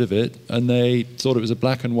first bit of it, and they thought it was a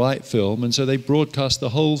black and white film, and so they broadcast the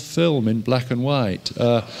whole film in black and white.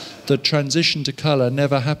 The transition to colour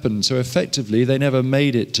never happened, so effectively they never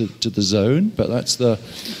made it to the zone, but that's the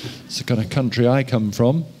kind of country I come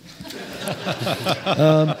from.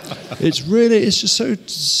 It's just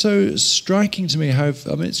so striking to me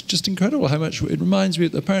it's just incredible how much it reminds me.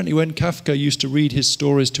 Apparently, when Kafka used to read his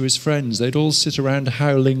stories to his friends, they'd all sit around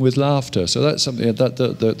howling with laughter. So that's something that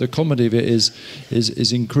the comedy of it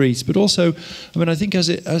is increased. But also, I think as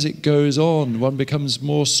it goes on, one becomes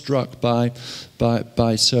more struck by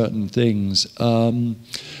certain things.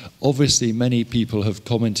 Obviously, many people have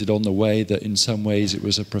commented on the way that in some ways it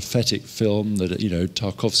was a prophetic film, that,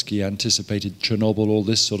 Tarkovsky anticipated Chernobyl, all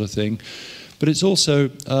this sort of thing. But it's also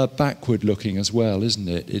backward looking as well, isn't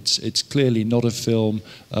it? It's clearly not a film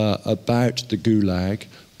about the Gulag,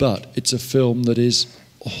 but it's a film that is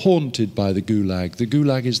haunted by the Gulag. The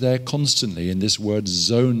Gulag is there constantly in this word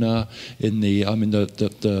Zona, in the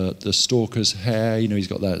stalker's hair. He's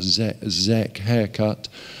got that Zek haircut.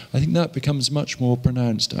 I think that becomes much more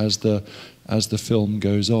pronounced as the film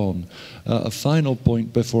goes on. A final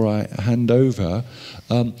point before I hand over.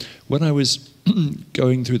 When I was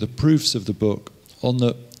going through the proofs of the book, on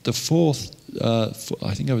the fourth,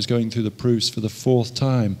 I think I was going through the proofs for the fourth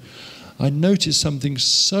time, I noticed something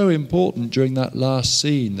so important during that last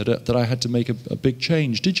scene that I had to make a big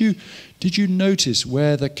change. Did you notice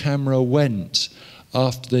where the camera went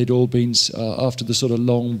after they'd all been after the sort of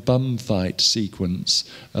long bum fight sequence,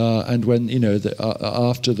 and when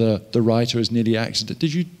after the writer is nearly accident?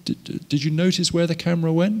 Did you notice where the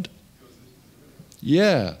camera went?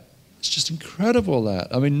 Yeah. It's just incredible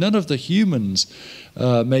that. None of the humans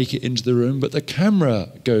make it into the room, but the camera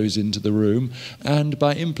goes into the room, and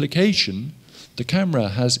by implication, the camera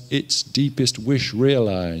has its deepest wish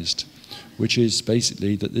realized, which is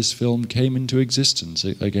basically that this film came into existence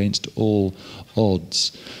against all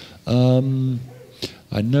odds. I'm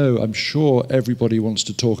sure everybody wants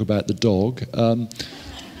to talk about the dog.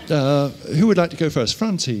 Who would like to go first?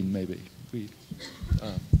 Francine, maybe.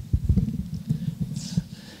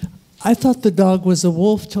 I thought the dog was a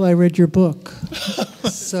wolf till I read your book.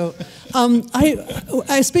 So,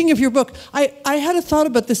 speaking of your book, I had a thought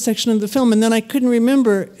about this section of the film, and then I couldn't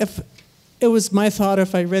remember if it was my thought or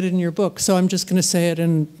if I read it in your book. So I'm just going to say it,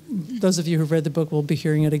 and those of you who've read the book will be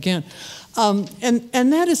hearing it again. And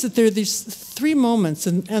that is that there are these three moments,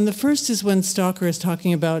 and the first is when Stalker is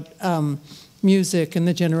talking about music and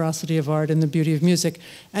the generosity of art and the beauty of music,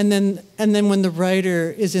 and then when the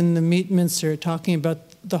writer is in the meat mincer talking about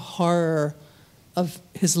the horror of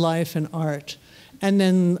his life and art. And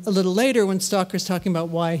then a little later when Stalker's talking about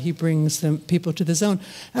why he brings people to the zone.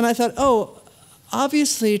 And I thought, oh,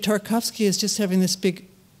 obviously Tarkovsky is just having this big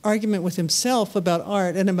argument with himself about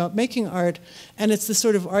art and about making art, and it's the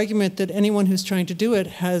sort of argument that anyone who's trying to do it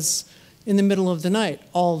has in the middle of the night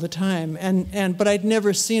all the time. But I'd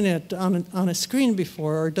never seen it on a screen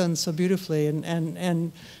before or done so beautifully,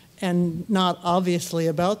 and not obviously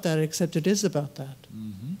about that, except it is about that.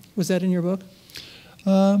 Mm-hmm. Was that in your book?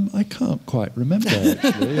 I can't quite remember,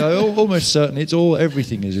 actually. Almost certainly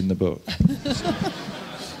everything is in the book.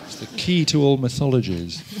 It's the key to all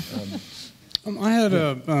mythologies. I had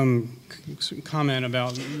a comment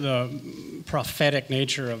about the prophetic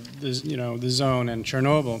nature of this, the zone and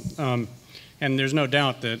Chernobyl, and there's no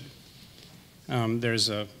doubt that there's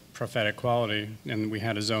a prophetic quality, and we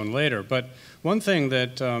had a zone later. But one thing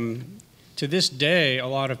that to this day a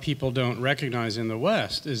lot of people don't recognize in the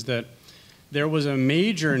West is that there was a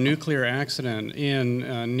major nuclear accident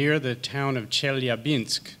in near the town of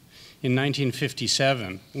Chelyabinsk in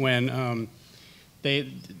 1957 when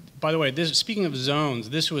they. By the way, speaking of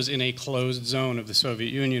zones, this was in a closed zone of the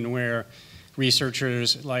Soviet Union where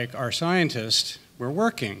researchers like our scientists were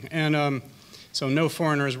working. And so no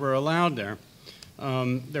foreigners were allowed there.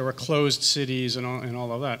 There were closed cities and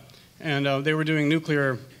all of that. And they were doing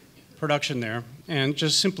nuclear production there and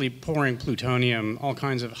just simply pouring plutonium, all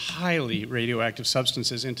kinds of highly radioactive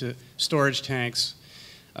substances into storage tanks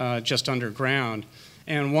just underground.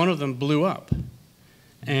 And one of them blew up.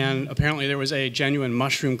 And apparently there was a genuine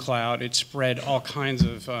mushroom cloud. It spread all kinds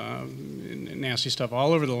of nasty stuff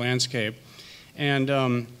all over the landscape. And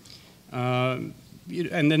then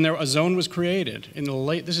a zone was created in the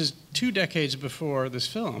late, this is 2 decades before this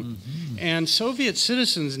film. Mm-hmm. And Soviet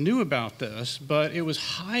citizens knew about this, but it was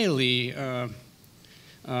highly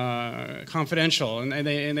confidential. And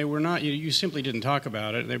they were not, you simply didn't talk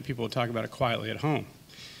about it. People would talk about it quietly at home.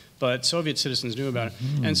 But Soviet citizens knew about it.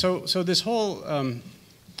 Mm-hmm. And so this whole,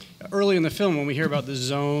 early in the film, when we hear about the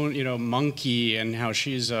zone, Monkey and how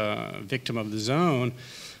she's a victim of the zone,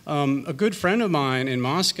 a good friend of mine in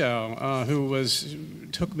Moscow who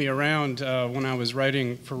took me around when I was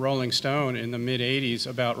writing for Rolling Stone in the mid-'80s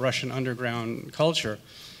about Russian underground culture,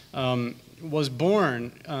 was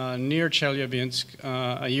born near Chelyabinsk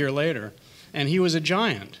a year later, and he was a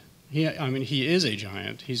giant. He is a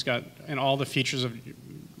giant. He's got all the features of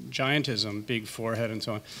giantism, big forehead and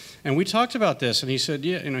so on. And we talked about this, and he said,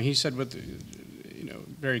 he said with,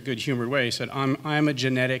 very good humored way, he said, I'm a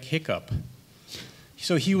genetic hiccup.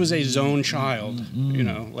 So he was a zone child,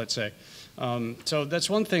 let's say. So that's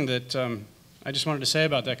one thing that I just wanted to say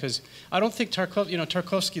about that, because I don't think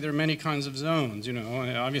Tarkovsky, there are many kinds of zones,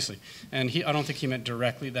 obviously. And I don't think he meant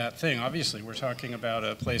directly that thing. Obviously, we're talking about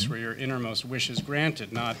a place where your innermost wish is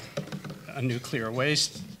granted, not a nuclear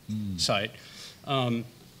waste site.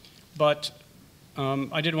 But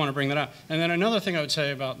I did want to bring that up. And then another thing I would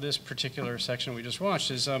say about this particular section we just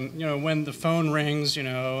watched is, when the phone rings,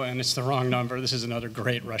 and it's the wrong number. This is another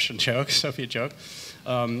great Russian joke, Soviet joke.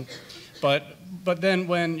 But then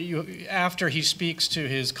after he speaks to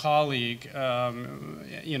his colleague, and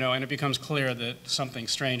it becomes clear that something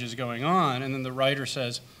strange is going on, and then the writer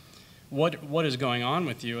says, what is going on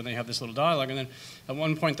with you? And they have this little dialogue. And then at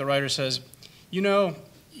one point the writer says,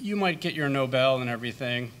 you might get your Nobel and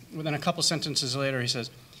everything. But then a couple sentences later, he says,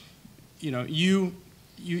 you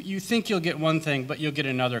think you'll get one thing, but you'll get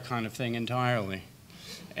another kind of thing entirely.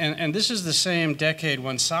 And this is the same decade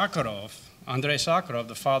when Andrei Sakharov,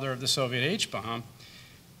 the father of the Soviet H-bomb,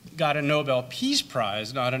 got a Nobel Peace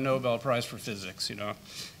Prize, not a Nobel Prize for physics,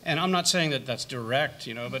 And I'm not saying that that's direct,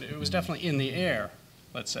 but it was definitely in the air,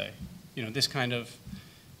 let's say. This kind of,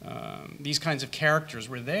 these kinds of characters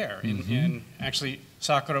were there. In actually,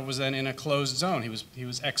 Sakharov was then in a closed zone. He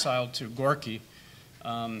was exiled to Gorky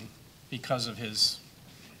because of his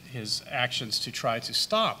actions to try to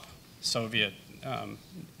stop Soviet,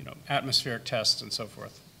 atmospheric tests and so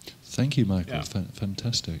forth. Thank you, Michael. Yeah.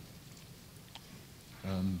 Fantastic.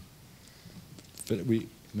 Philip,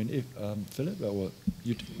 Philip,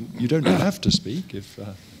 you don't have to speak if.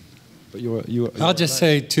 But you're I'll just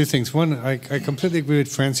say two things. One, I completely agree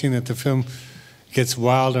with Francine that the film gets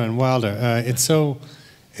wilder and wilder. It's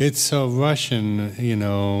so Russian, you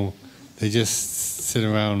know. They just sit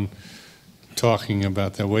around talking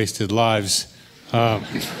about their wasted lives, and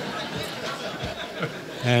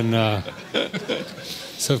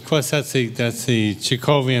so of course that's the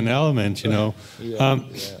Chekhovian element, you know.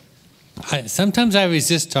 Sometimes I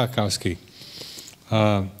resist Tarkovsky.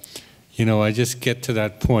 You know, I just get to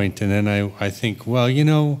that point, and then I think, well, you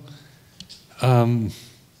know, I'm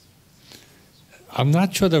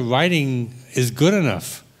not sure the writing is good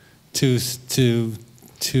enough to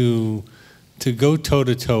go toe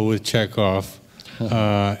to toe with Chekhov,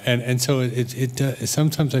 and so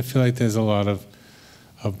sometimes I feel like there's a lot of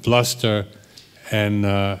bluster, and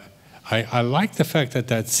I like the fact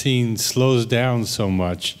that scene slows down so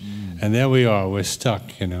much, and there we are, we're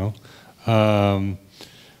stuck, you know.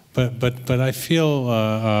 But I feel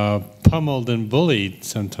pummeled and bullied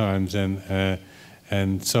sometimes,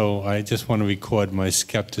 and so I just want to record my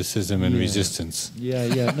skepticism and resistance.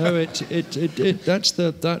 Yeah. No, that's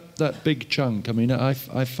that big chunk. I mean, I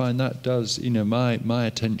find that does, you know, my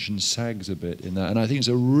attention sags a bit in that, and I think it's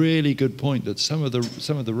a really good point that some of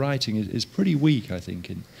the writing is pretty weak, I think,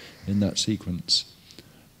 in that sequence.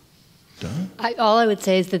 All I would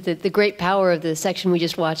say is that the great power of the section we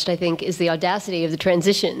just watched, I think, is the audacity of the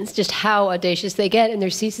transitions, just how audacious they get, and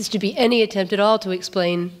there ceases to be any attempt at all to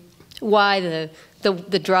explain why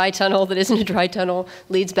the dry tunnel that isn't a dry tunnel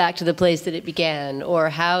leads back to the place that it began,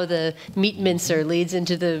 or how the meat mincer leads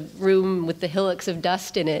into the room with the hillocks of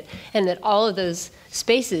dust in it, and that all of those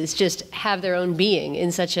spaces just have their own being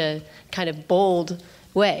in such a kind of bold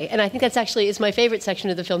way. And I think that's actually is my favorite section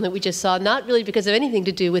of the film that we just saw, not really because of anything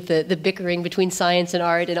to do with the bickering between science and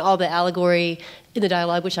art and all the allegory in the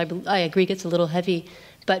dialogue, which I agree gets a little heavy,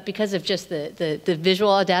 but because of just the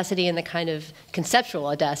visual audacity and the kind of conceptual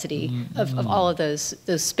audacity of all of those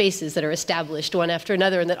spaces that are established one after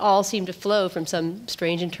another, and that all seem to flow from some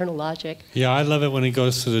strange internal logic. Yeah, I love it when he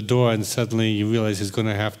goes to the door and suddenly you realize he's going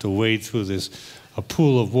to have to wade through a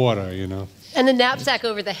pool of water, you know. And the knapsack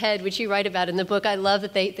over the head, which you write about in the book, I love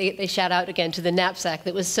that they shout out again to the knapsack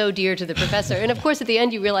that was so dear to the professor. And of course, at the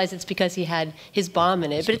end, you realize it's because he had his bomb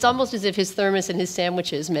in it. But it's almost as if his thermos and his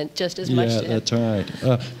sandwiches meant just as much to him. Yeah, that's right.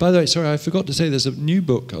 By the way, sorry, I forgot to say there's a new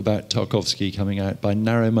book about Tarkovsky coming out by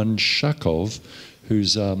Nariman Shakov, who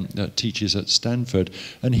teaches at Stanford,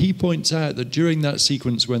 and he points out that during that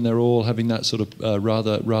sequence when they're all having that sort of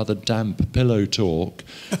rather damp pillow talk,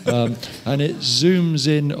 and it zooms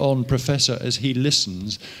in on Professor as he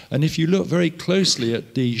listens, and if you look very closely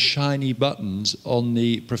at the shiny buttons on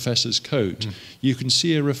the Professor's coat, you can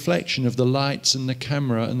see a reflection of the lights and the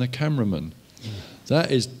camera and the cameraman.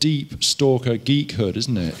 That is deep Stalker geekhood,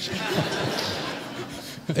 isn't it?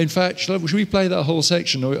 In fact, should we play that whole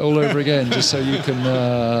section all over again, just so you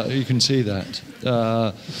can see that,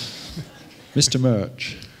 Mr.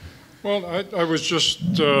 Murch? Well, I was just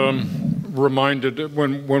reminded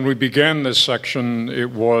when we began this section,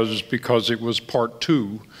 it was because it was part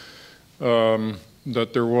two,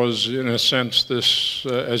 that there was, in a sense, this,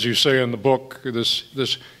 as you say in the book,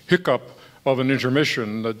 this hiccup of an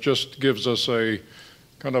intermission that just gives us a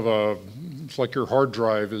kind of it's like your hard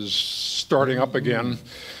drive is starting up again.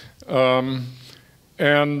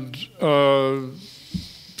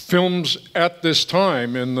 Films at this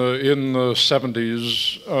time in the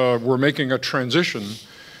 70s were making a transition.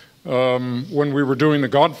 When we were doing The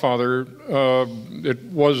Godfather, it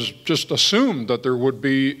was just assumed that there would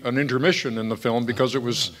be an intermission in the film because it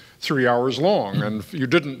was 3 hours long, and you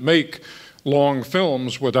didn't make long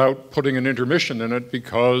films without putting an intermission in it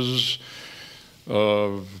because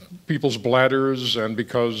of people's bladders and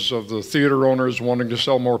because of the theater owners wanting to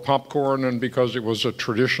sell more popcorn and because it was a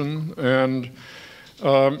tradition. And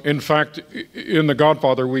in fact, in The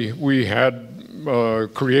Godfather, we had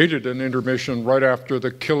created an intermission right after the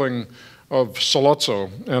killing of Sollozzo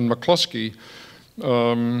and McCluskey.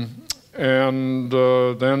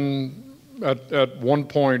 Then at one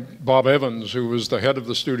point, Bob Evans, who was the head of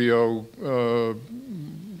the studio,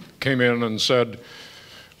 came in and said,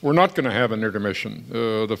 "We're not going to have an intermission.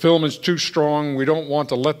 The film is too strong. We don't want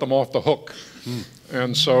to let them off the hook."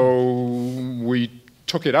 And so we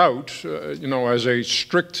took it out, as a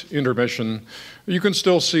strict intermission. You can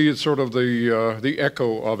still see sort of the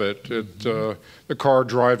echo of it. The car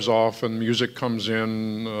drives off and music comes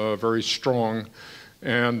in very strong,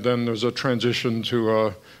 and then there's a transition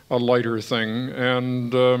to a lighter thing.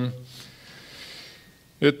 And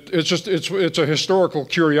It's a historical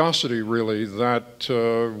curiosity, really, that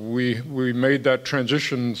we made that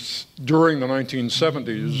transition during the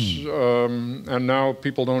 1970s, and now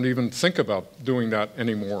people don't even think about doing that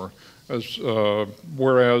anymore.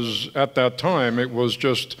 Whereas at that time it was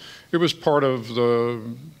part of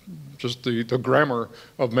the grammar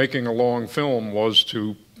of making a long film was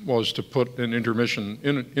to put an intermission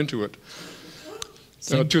into it.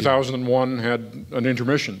 2001 had an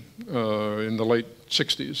intermission in the late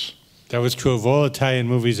 60s. That was true of all Italian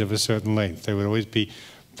movies of a certain length. There would always be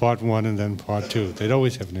part one and then part two. They'd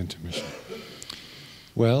always have an intermission.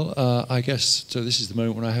 Well, I guess, so this is the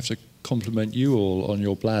moment when I have to compliment you all on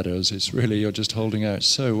your bladders. It's really, you're just holding out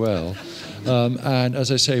so well. And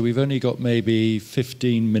as I say, we've only got maybe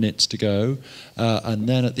 15 minutes to go. And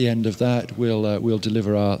then at the end of that, we'll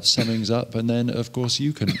deliver our summings up. And then, of course,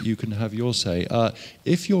 you can have your say.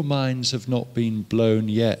 If your minds have not been blown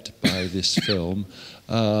yet by this film,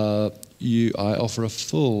 I offer a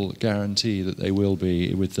full guarantee that they will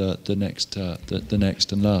be with the next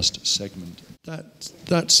and last segment.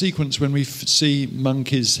 That sequence when we see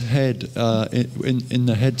Monkey's head in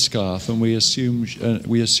the headscarf, and we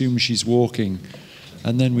assume she's walking,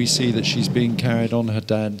 and then we see that she's being carried on her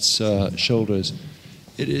dad's shoulders.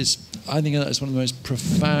 I think that is one of the most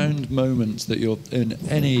profound moments that you're in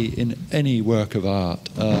any work of art.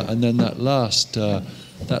 And then that last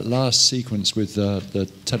sequence with the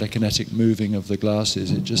telekinetic moving of the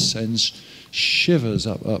glasses, it just sends shivers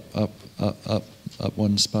up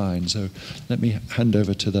one's spine. So let me hand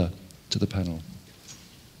over to the panel.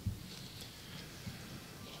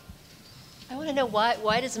 I want to know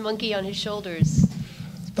why does a monkey on his shoulders?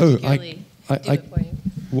 Why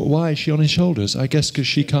is she on his shoulders? I guess because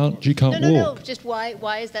she can't walk. No. Just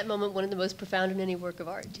why is that moment one of the most profound in any work of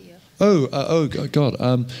art to you? Oh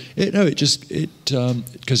God.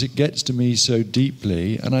 Because it gets to me so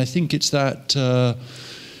deeply, and I think it's that.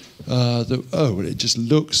 It just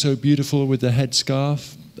looks so beautiful with the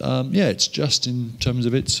headscarf. It's just in terms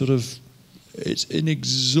of its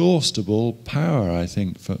inexhaustible power, I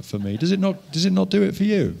think, for me. Does it not do it for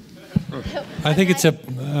you? I think it's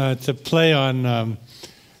a play on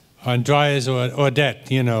Dreyer's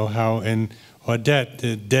Odette. You know how in Odette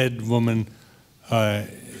the dead woman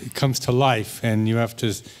comes to life, and you have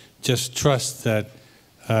to just trust that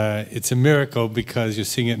it's a miracle because you're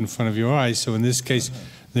seeing it in front of your eyes. So in this case,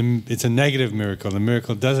 it's a negative miracle. The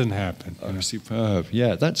miracle doesn't happen. Oh, superb.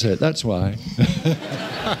 Yeah, that's it. That's why.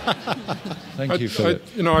 Thank you, Philip.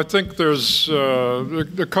 I think there's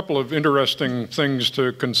a couple of interesting things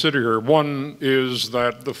to consider here. One is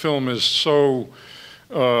that the film is so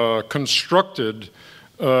constructed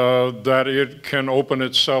that it can open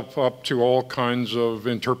itself up to all kinds of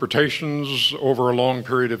interpretations over a long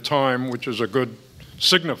period of time, which is a good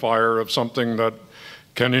signifier of something that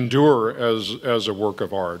can endure as a work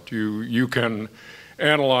of art. You can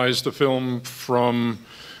analyze the film from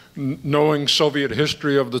knowing Soviet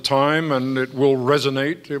history of the time, and it will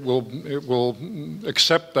resonate. It will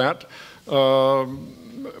accept that.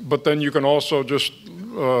 But then you can also just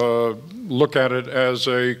look at it as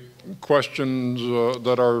a questions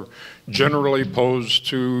that are generally posed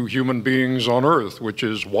to human beings on Earth, which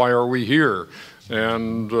is, why are we here?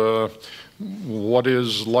 And what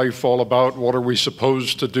is life all about? What are we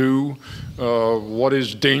supposed to do? What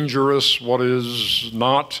is dangerous? What is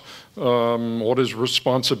not? What is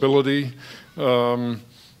responsibility? And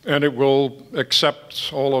it will accept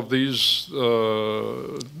all of these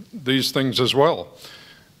things as well.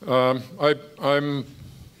 I'm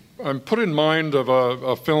put in mind of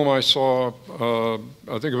a film I saw.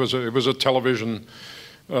 I think it was a television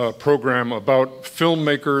program about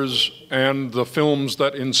filmmakers and the films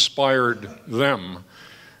that inspired them.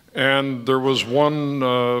 And there was one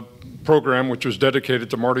program which was dedicated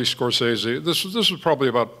to Marty Scorsese. This was probably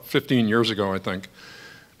about 15 years ago, I think.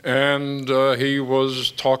 And he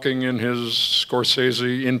was talking in his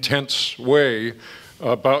Scorsese intense way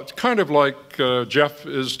about, kind of like Geoff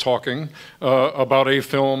is talking, about a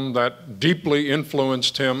film that deeply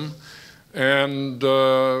influenced him. And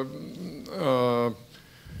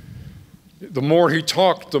the more he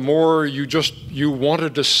talked, the more you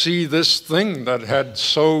wanted to see this thing that had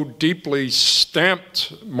so deeply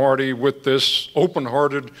stamped Marty with this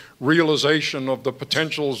open-hearted realization of the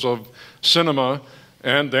potentials of cinema.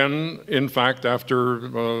 And then, in fact, after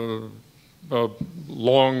a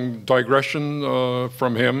long digression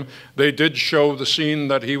from him, they did show the scene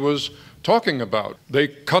that he was talking about. They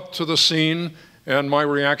cut to the scene, and my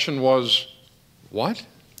reaction was, what?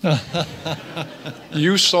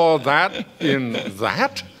 You saw that in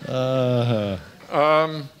that? Uh-huh.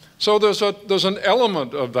 So there's an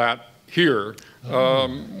element of that here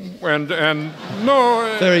And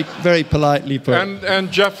no, very politely put.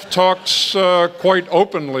 And Geoff talks quite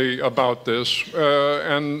openly about this,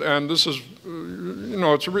 and this is,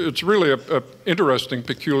 it's really a interesting,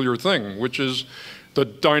 peculiar thing, which is the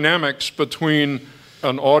dynamics between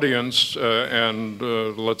an audience and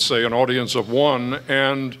let's say an audience of one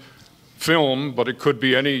and film, but it could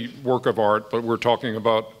be any work of art, but we're talking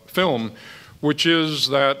about film, which is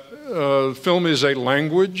that film is a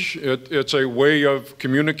language. It's a way of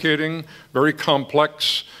communicating, very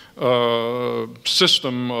complex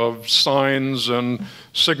system of signs and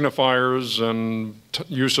signifiers and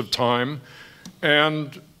use of time.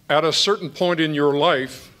 And at a certain point in your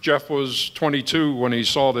life, Geoff was 22 when he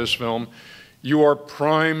saw this film, you are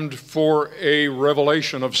primed for a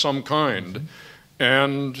revelation of some kind.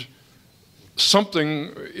 And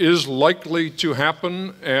something is likely to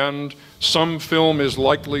happen, and some film is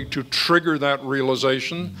likely to trigger that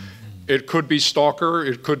realization. It could be Stalker,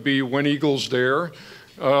 it could be When Eagles Dare,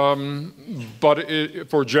 but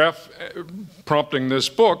for Geoff prompting this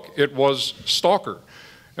book, it was Stalker.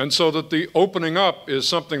 And so that the opening up is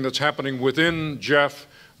something that's happening within Geoff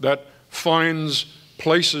that finds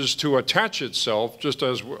places to attach itself, just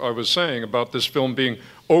as I was saying about this film being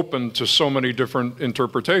open to so many different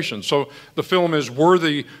interpretations. So the film is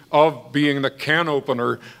worthy of being the can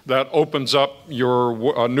opener that opens up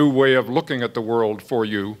a new way of looking at the world for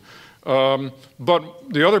you. But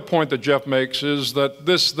the other point that Geoff makes is that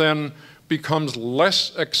this then becomes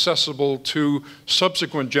less accessible to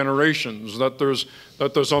subsequent generations, that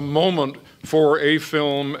there's a moment for a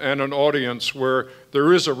film and an audience where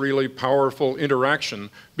there is a really powerful interaction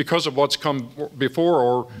because of what's come before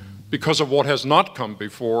or because of what has not come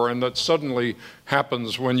before, and that suddenly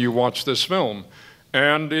happens when you watch this film.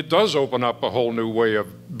 And it does open up a whole new way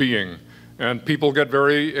of being. And people get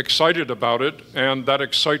very excited about it, and that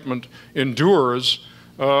excitement endures.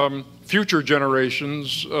 Future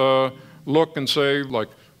generations look and say, like,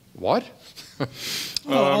 what?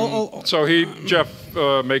 So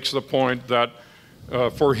Geoff makes the point that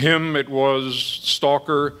for him it was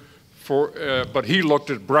Stalker, but he looked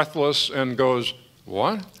at Breathless and goes,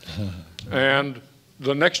 what? And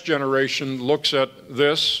the next generation looks at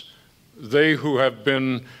this, they who have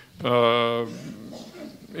been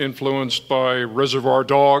influenced by Reservoir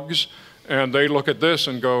Dogs, and they look at this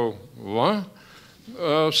and go, what?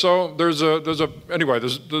 So there's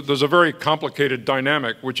a very complicated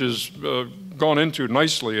dynamic which is gone into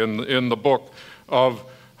nicely in the book of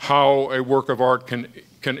how a work of art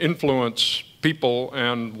can influence people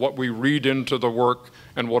and what we read into the work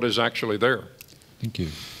and what is actually there. Thank you.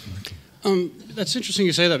 That's interesting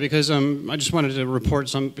you say that, because I just wanted to report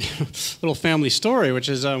some little family story, which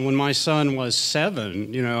is when my son was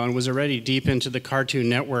 7, and was already deep into the Cartoon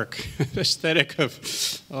Network aesthetic of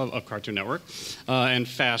Cartoon Network and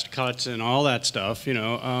fast cuts and all that stuff,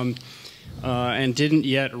 and didn't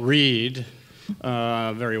yet read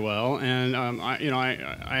very well, and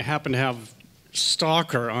I happened to have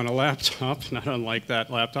Stalker on a laptop, not unlike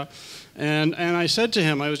that laptop, and I said to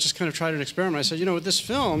him, I was just kind of trying an experiment. I said, with this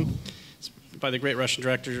film, by the great Russian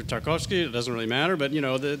director Tarkovsky, it doesn't really matter, but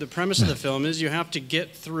the premise of the film is you have to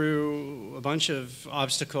get through a bunch of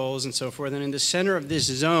obstacles and so forth, and in the center of this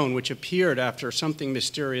zone, which appeared after something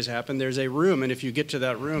mysterious happened, there's a room, and if you get to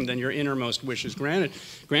that room, then your innermost wish is granted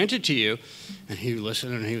to you. And he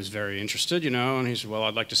listened, and he was very interested, and he said, well,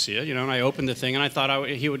 I'd like to see it, and I opened the thing, and I thought I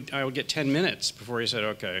would get 10 minutes before he said,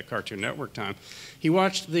 okay, Cartoon Network time. He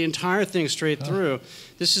watched the entire thing straight through.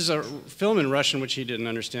 This is a film in Russian, which he didn't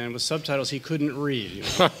understand, with subtitles he couldn't read.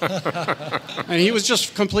 And he was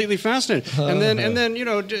just completely fascinated. And then,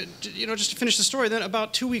 just to finish the story, then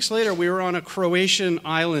about 2 weeks later, we were on a Croatian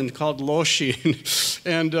island called Lošinj,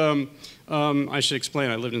 and I should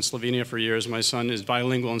explain, I lived in Slovenia for years. My son is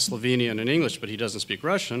bilingual in Slovenian and English, but he doesn't speak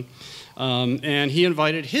Russian. And he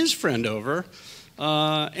invited his friend over.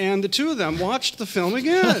 And the two of them watched the film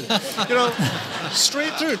again,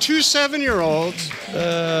 straight through. 2 7-year-olds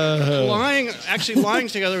lying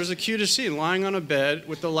together. It was the cutest scene, lying on a bed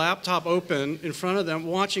with the laptop open in front of them,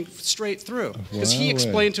 watching straight through. Because he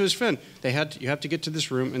explained to his friend, you have to get to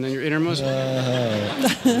this room, and then your innermost.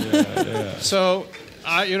 So,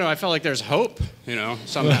 I felt like there's hope,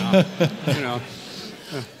 somehow,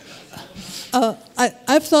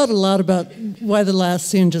 I've thought a lot about why the last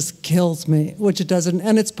scene just kills me, which it doesn't.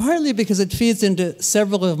 And it's partly because it feeds into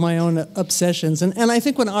several of my own obsessions. And I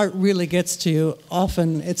think when art really gets to you,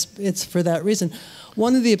 often it's for that reason.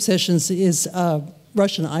 One of the obsessions is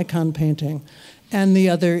Russian icon painting, and the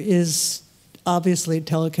other is obviously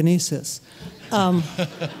telekinesis.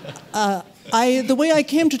 The way I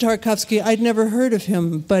came to Tarkovsky, I'd never heard of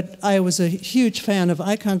him, but I was a huge fan of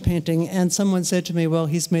icon painting, and someone said to me, well,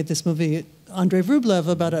 he's made this movie, Andrei Rublev,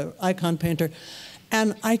 about an icon painter.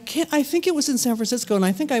 And I think it was in San Francisco, and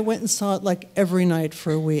I think I went and saw it like every night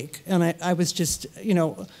for a week. And I was just,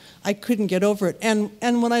 I couldn't get over it. And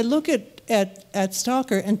when I look at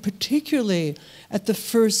Stalker, and particularly at the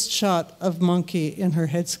first shot of Monkey in her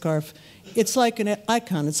headscarf, it's like an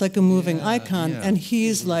icon. It's like a moving icon, and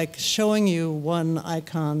he's like showing you one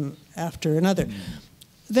icon after another.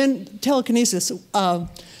 Then telekinesis.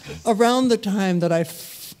 Around the time that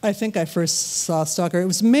I think I first saw Stalker, it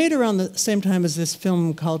was made around the same time as this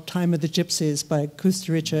film called Time of the Gypsies by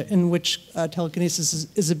Kusturica, in which telekinesis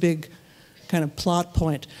is a big kind of plot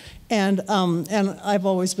point. And I've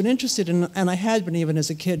always been interested in, and I had been even as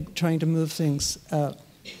a kid, trying to move things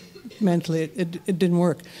mentally. It didn't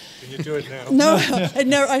work. Can you do it now?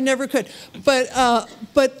 No, I never could. But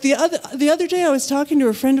the other day I was talking to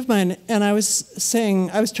a friend of mine, and I was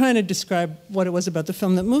trying to describe what it was about the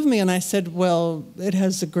film that moved me, and I said, well, it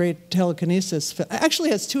has a great telekinesis. It actually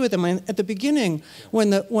has two of them. At the beginning, when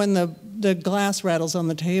the glass rattles on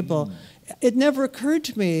the table, it never occurred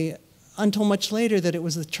to me until much later that it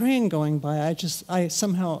was the train going by. I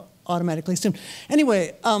somehow automatically assumed.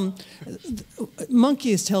 Anyway,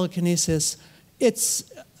 Monkey's telekinesis,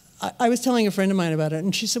 I was telling a friend of mine about it,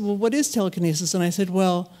 and she said, well, what is telekinesis? And I said,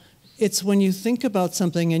 well, it's when you think about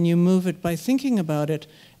something and you move it by thinking about it.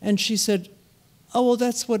 And she said, oh, well,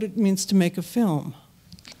 that's what it means to make a film.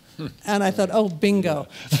 And I thought, oh, bingo.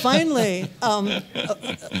 Finally,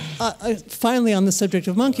 finally on the subject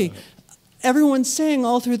of Monkey, everyone's saying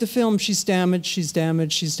all through the film, she's damaged, she's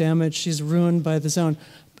damaged, she's damaged, she's ruined by the zone.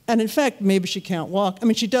 And in fact, maybe she can't walk. I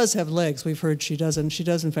mean, she does have legs. We've heard she doesn't. She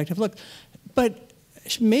does, in fact, have legs. But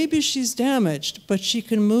maybe she's damaged, but she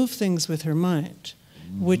can move things with her mind,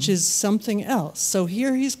 which is something else. So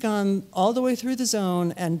here he's gone all the way through the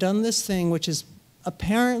zone and done this thing, which is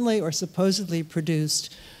apparently or supposedly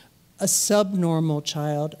produced a subnormal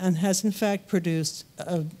child, and has in fact produced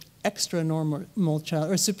an extra normal child,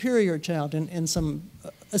 or a superior child in some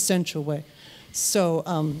essential way. So,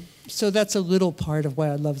 so that's a little part of why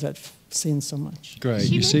I love that scene so much. Great.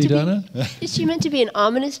 You see, Dana? Is she meant to be an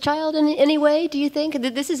ominous child in any way, do you think?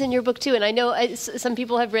 This is in your book, too, and I know some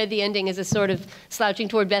people have read the ending as a sort of slouching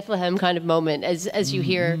toward Bethlehem kind of moment, as you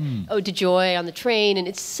hear Ode to Joy on the train, and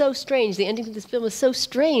it's so strange. The ending of this film is so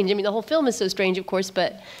strange. I mean, the whole film is so strange, of course,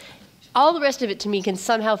 but all the rest of it, to me, can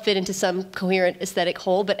somehow fit into some coherent aesthetic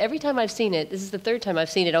whole, but every time I've seen it, this is the third time I've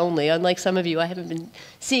seen it only, unlike some of you, I haven't been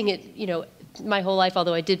seeing it, my whole life,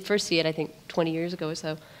 although I did first see it, I think, 20 years ago or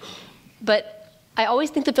so. But I always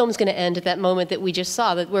think the film is going to end at that moment that we just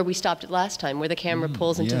saw, where we stopped it last time, where the camera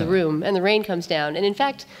pulls into the room and the rain comes down. And in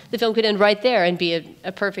fact, the film could end right there and be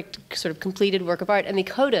a perfect sort of completed work of art. And the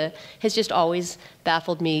coda has just always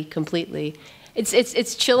baffled me completely.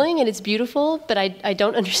 It's chilling and it's beautiful, but I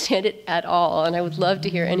don't understand it at all. And I would love to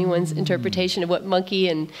hear anyone's interpretation of what Monkey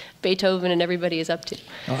and Beethoven and everybody is up to.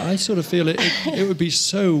 I sort of feel it would be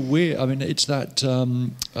so weird. I mean, it's that,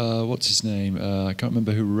 what's his name? I can't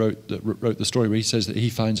remember who wrote the story, where he says that he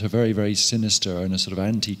finds her very, very sinister and a sort of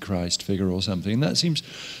antichrist figure or something. And that seems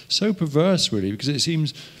so perverse, really, because it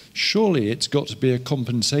seems surely it's got to be a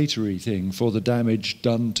compensatory thing for the damage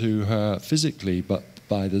done to her physically, but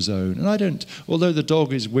by the zone. And I don't, although the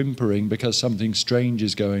dog is whimpering because something strange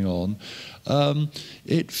is going on,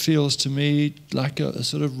 it feels to me like a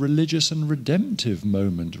sort of religious and redemptive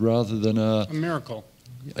moment rather than a miracle.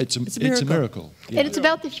 It's a miracle. Yeah. And it's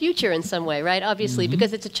about the future in some way, right? Obviously,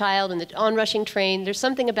 because it's a child and the onrushing train, there's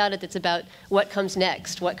something about it that's about what comes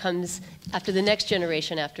next, what comes after the next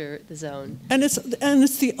generation after the zone. And it's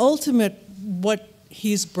the ultimate what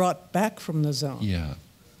he's brought back from the zone. Yeah.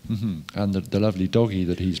 And the lovely doggy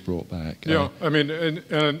that he's brought back. Yeah, I mean,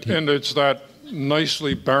 and it's that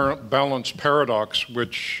nicely balanced paradox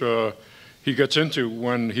which he gets into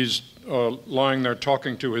when he's lying there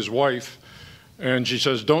talking to his wife, and she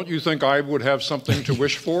says, "Don't you think I would have something to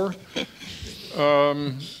wish for?"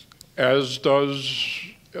 As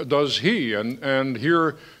does he, and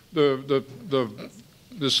here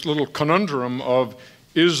this little conundrum of,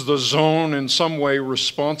 is the zone in some way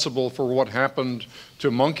responsible for what happened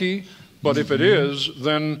to Monkey? But if it is,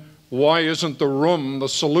 then why isn't the room the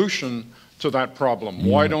solution to that problem?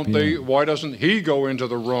 Why doesn't he go into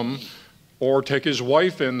the room or take his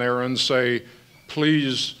wife in there and say,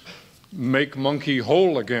 please make Monkey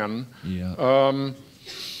whole again?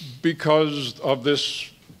 Because of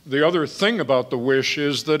this, the other thing about the wish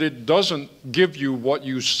is that it doesn't give you what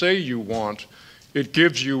you say you want. It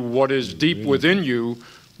gives you what is deep within you,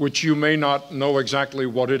 which you may not know exactly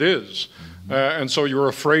what it is. And so you're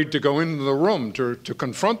afraid to go into the room to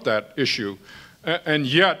confront that issue. And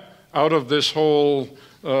yet, out of this whole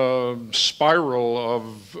spiral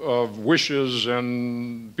of wishes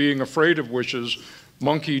and being afraid of wishes,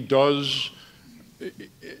 Monkey does,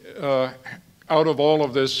 out of all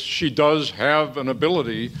of this, she does have an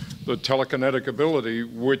ability, the telekinetic ability,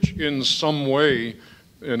 which in some way,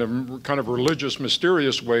 in a kind of religious,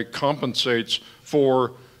 mysterious way, compensates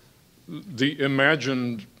for the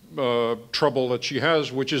imagined trouble that she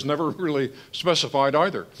has, which is never really specified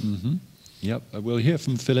either. Mm-hmm. Yep, we'll hear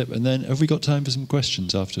from Philip, and then have we got time for some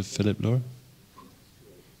questions after Philip, Laura?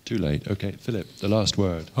 Too late. Okay, Philip, the last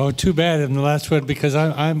word. Oh, too bad in the last word, because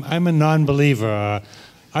I'm a non-believer.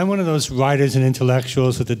 I'm one of those writers and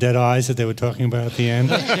intellectuals with the dead eyes that they were talking about at the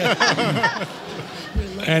end.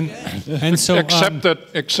 and so except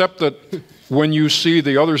that when you see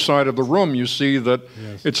the other side of the room, you see that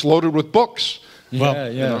it's loaded with books.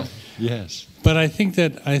 Well, You know? Yes. But I think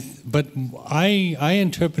that I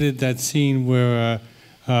interpreted that scene where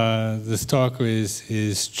the stalker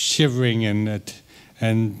is shivering and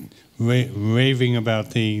raving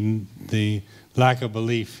about the lack of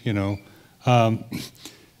belief, you know,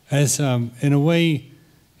 as in a way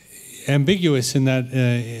ambiguous in that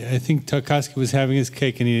I think Tarkovsky was having his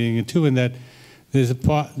cake and eating it too, in that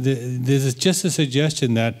there's just a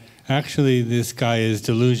suggestion that actually this guy is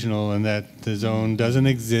delusional and that the zone doesn't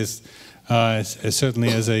exist. Certainly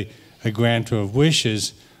as a grantor of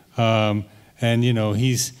wishes, and you know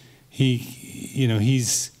he's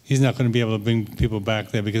not going to be able to bring people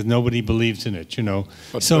back there because nobody believes in it, you know.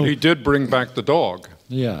 But he did bring back the dog.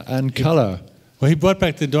 Yeah, and color. Well, he brought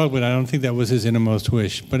back the dog, but I don't think that was his innermost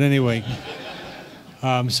wish. But anyway,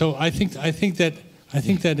 so I think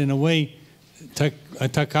that in a way,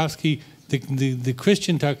 Tarkovsky, the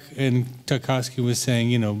Christian Tarkovsky was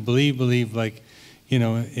saying, you know, believe, like, you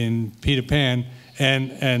know, in Peter Pan,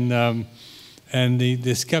 and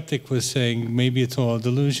the skeptic was saying maybe it's all a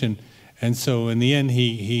delusion, and so in the end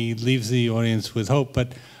he leaves the audience with hope.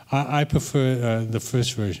 But I prefer the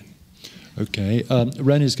first version. Okay,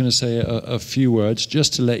 Ren is going to say a few words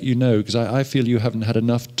just to let you know, because I feel you haven't had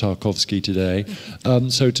enough Tarkovsky today.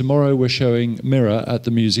 So tomorrow we're showing Mirror at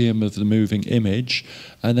the Museum of the Moving Image,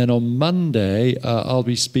 and then on Monday I'll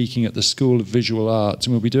be speaking at the School of Visual Arts,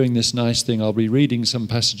 and we'll be doing this nice thing. I'll be reading some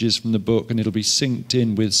passages from the book, and it'll be synced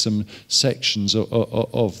in with some sections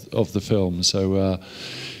of the film. So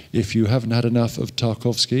if you haven't had enough of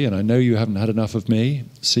Tarkovsky, and I know you haven't had enough of me,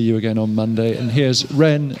 see you again on Monday. And here's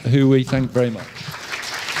Ren, who we thank very much.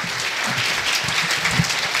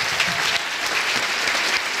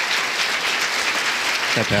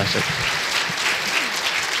 Fantastic.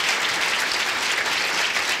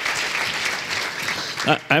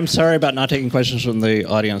 I'm sorry about not taking questions from the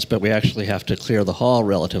audience, but we actually have to clear the hall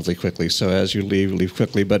relatively quickly. So as you leave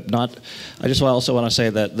quickly. But not. I just also want to say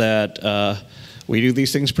that we do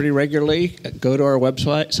these things pretty regularly. Go to our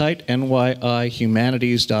website,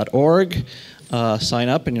 nyihumanities.org. Sign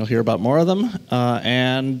up, and you'll hear about more of them.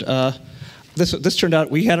 This turned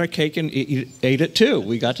out we had our cake and ate it too.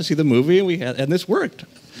 We got to see the movie, and this worked.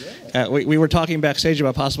 We were talking backstage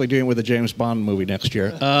about possibly doing it with a James Bond movie next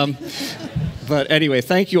year. But anyway,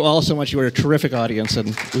 thank you all so much. You were a terrific audience, and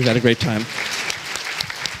we've had a great time.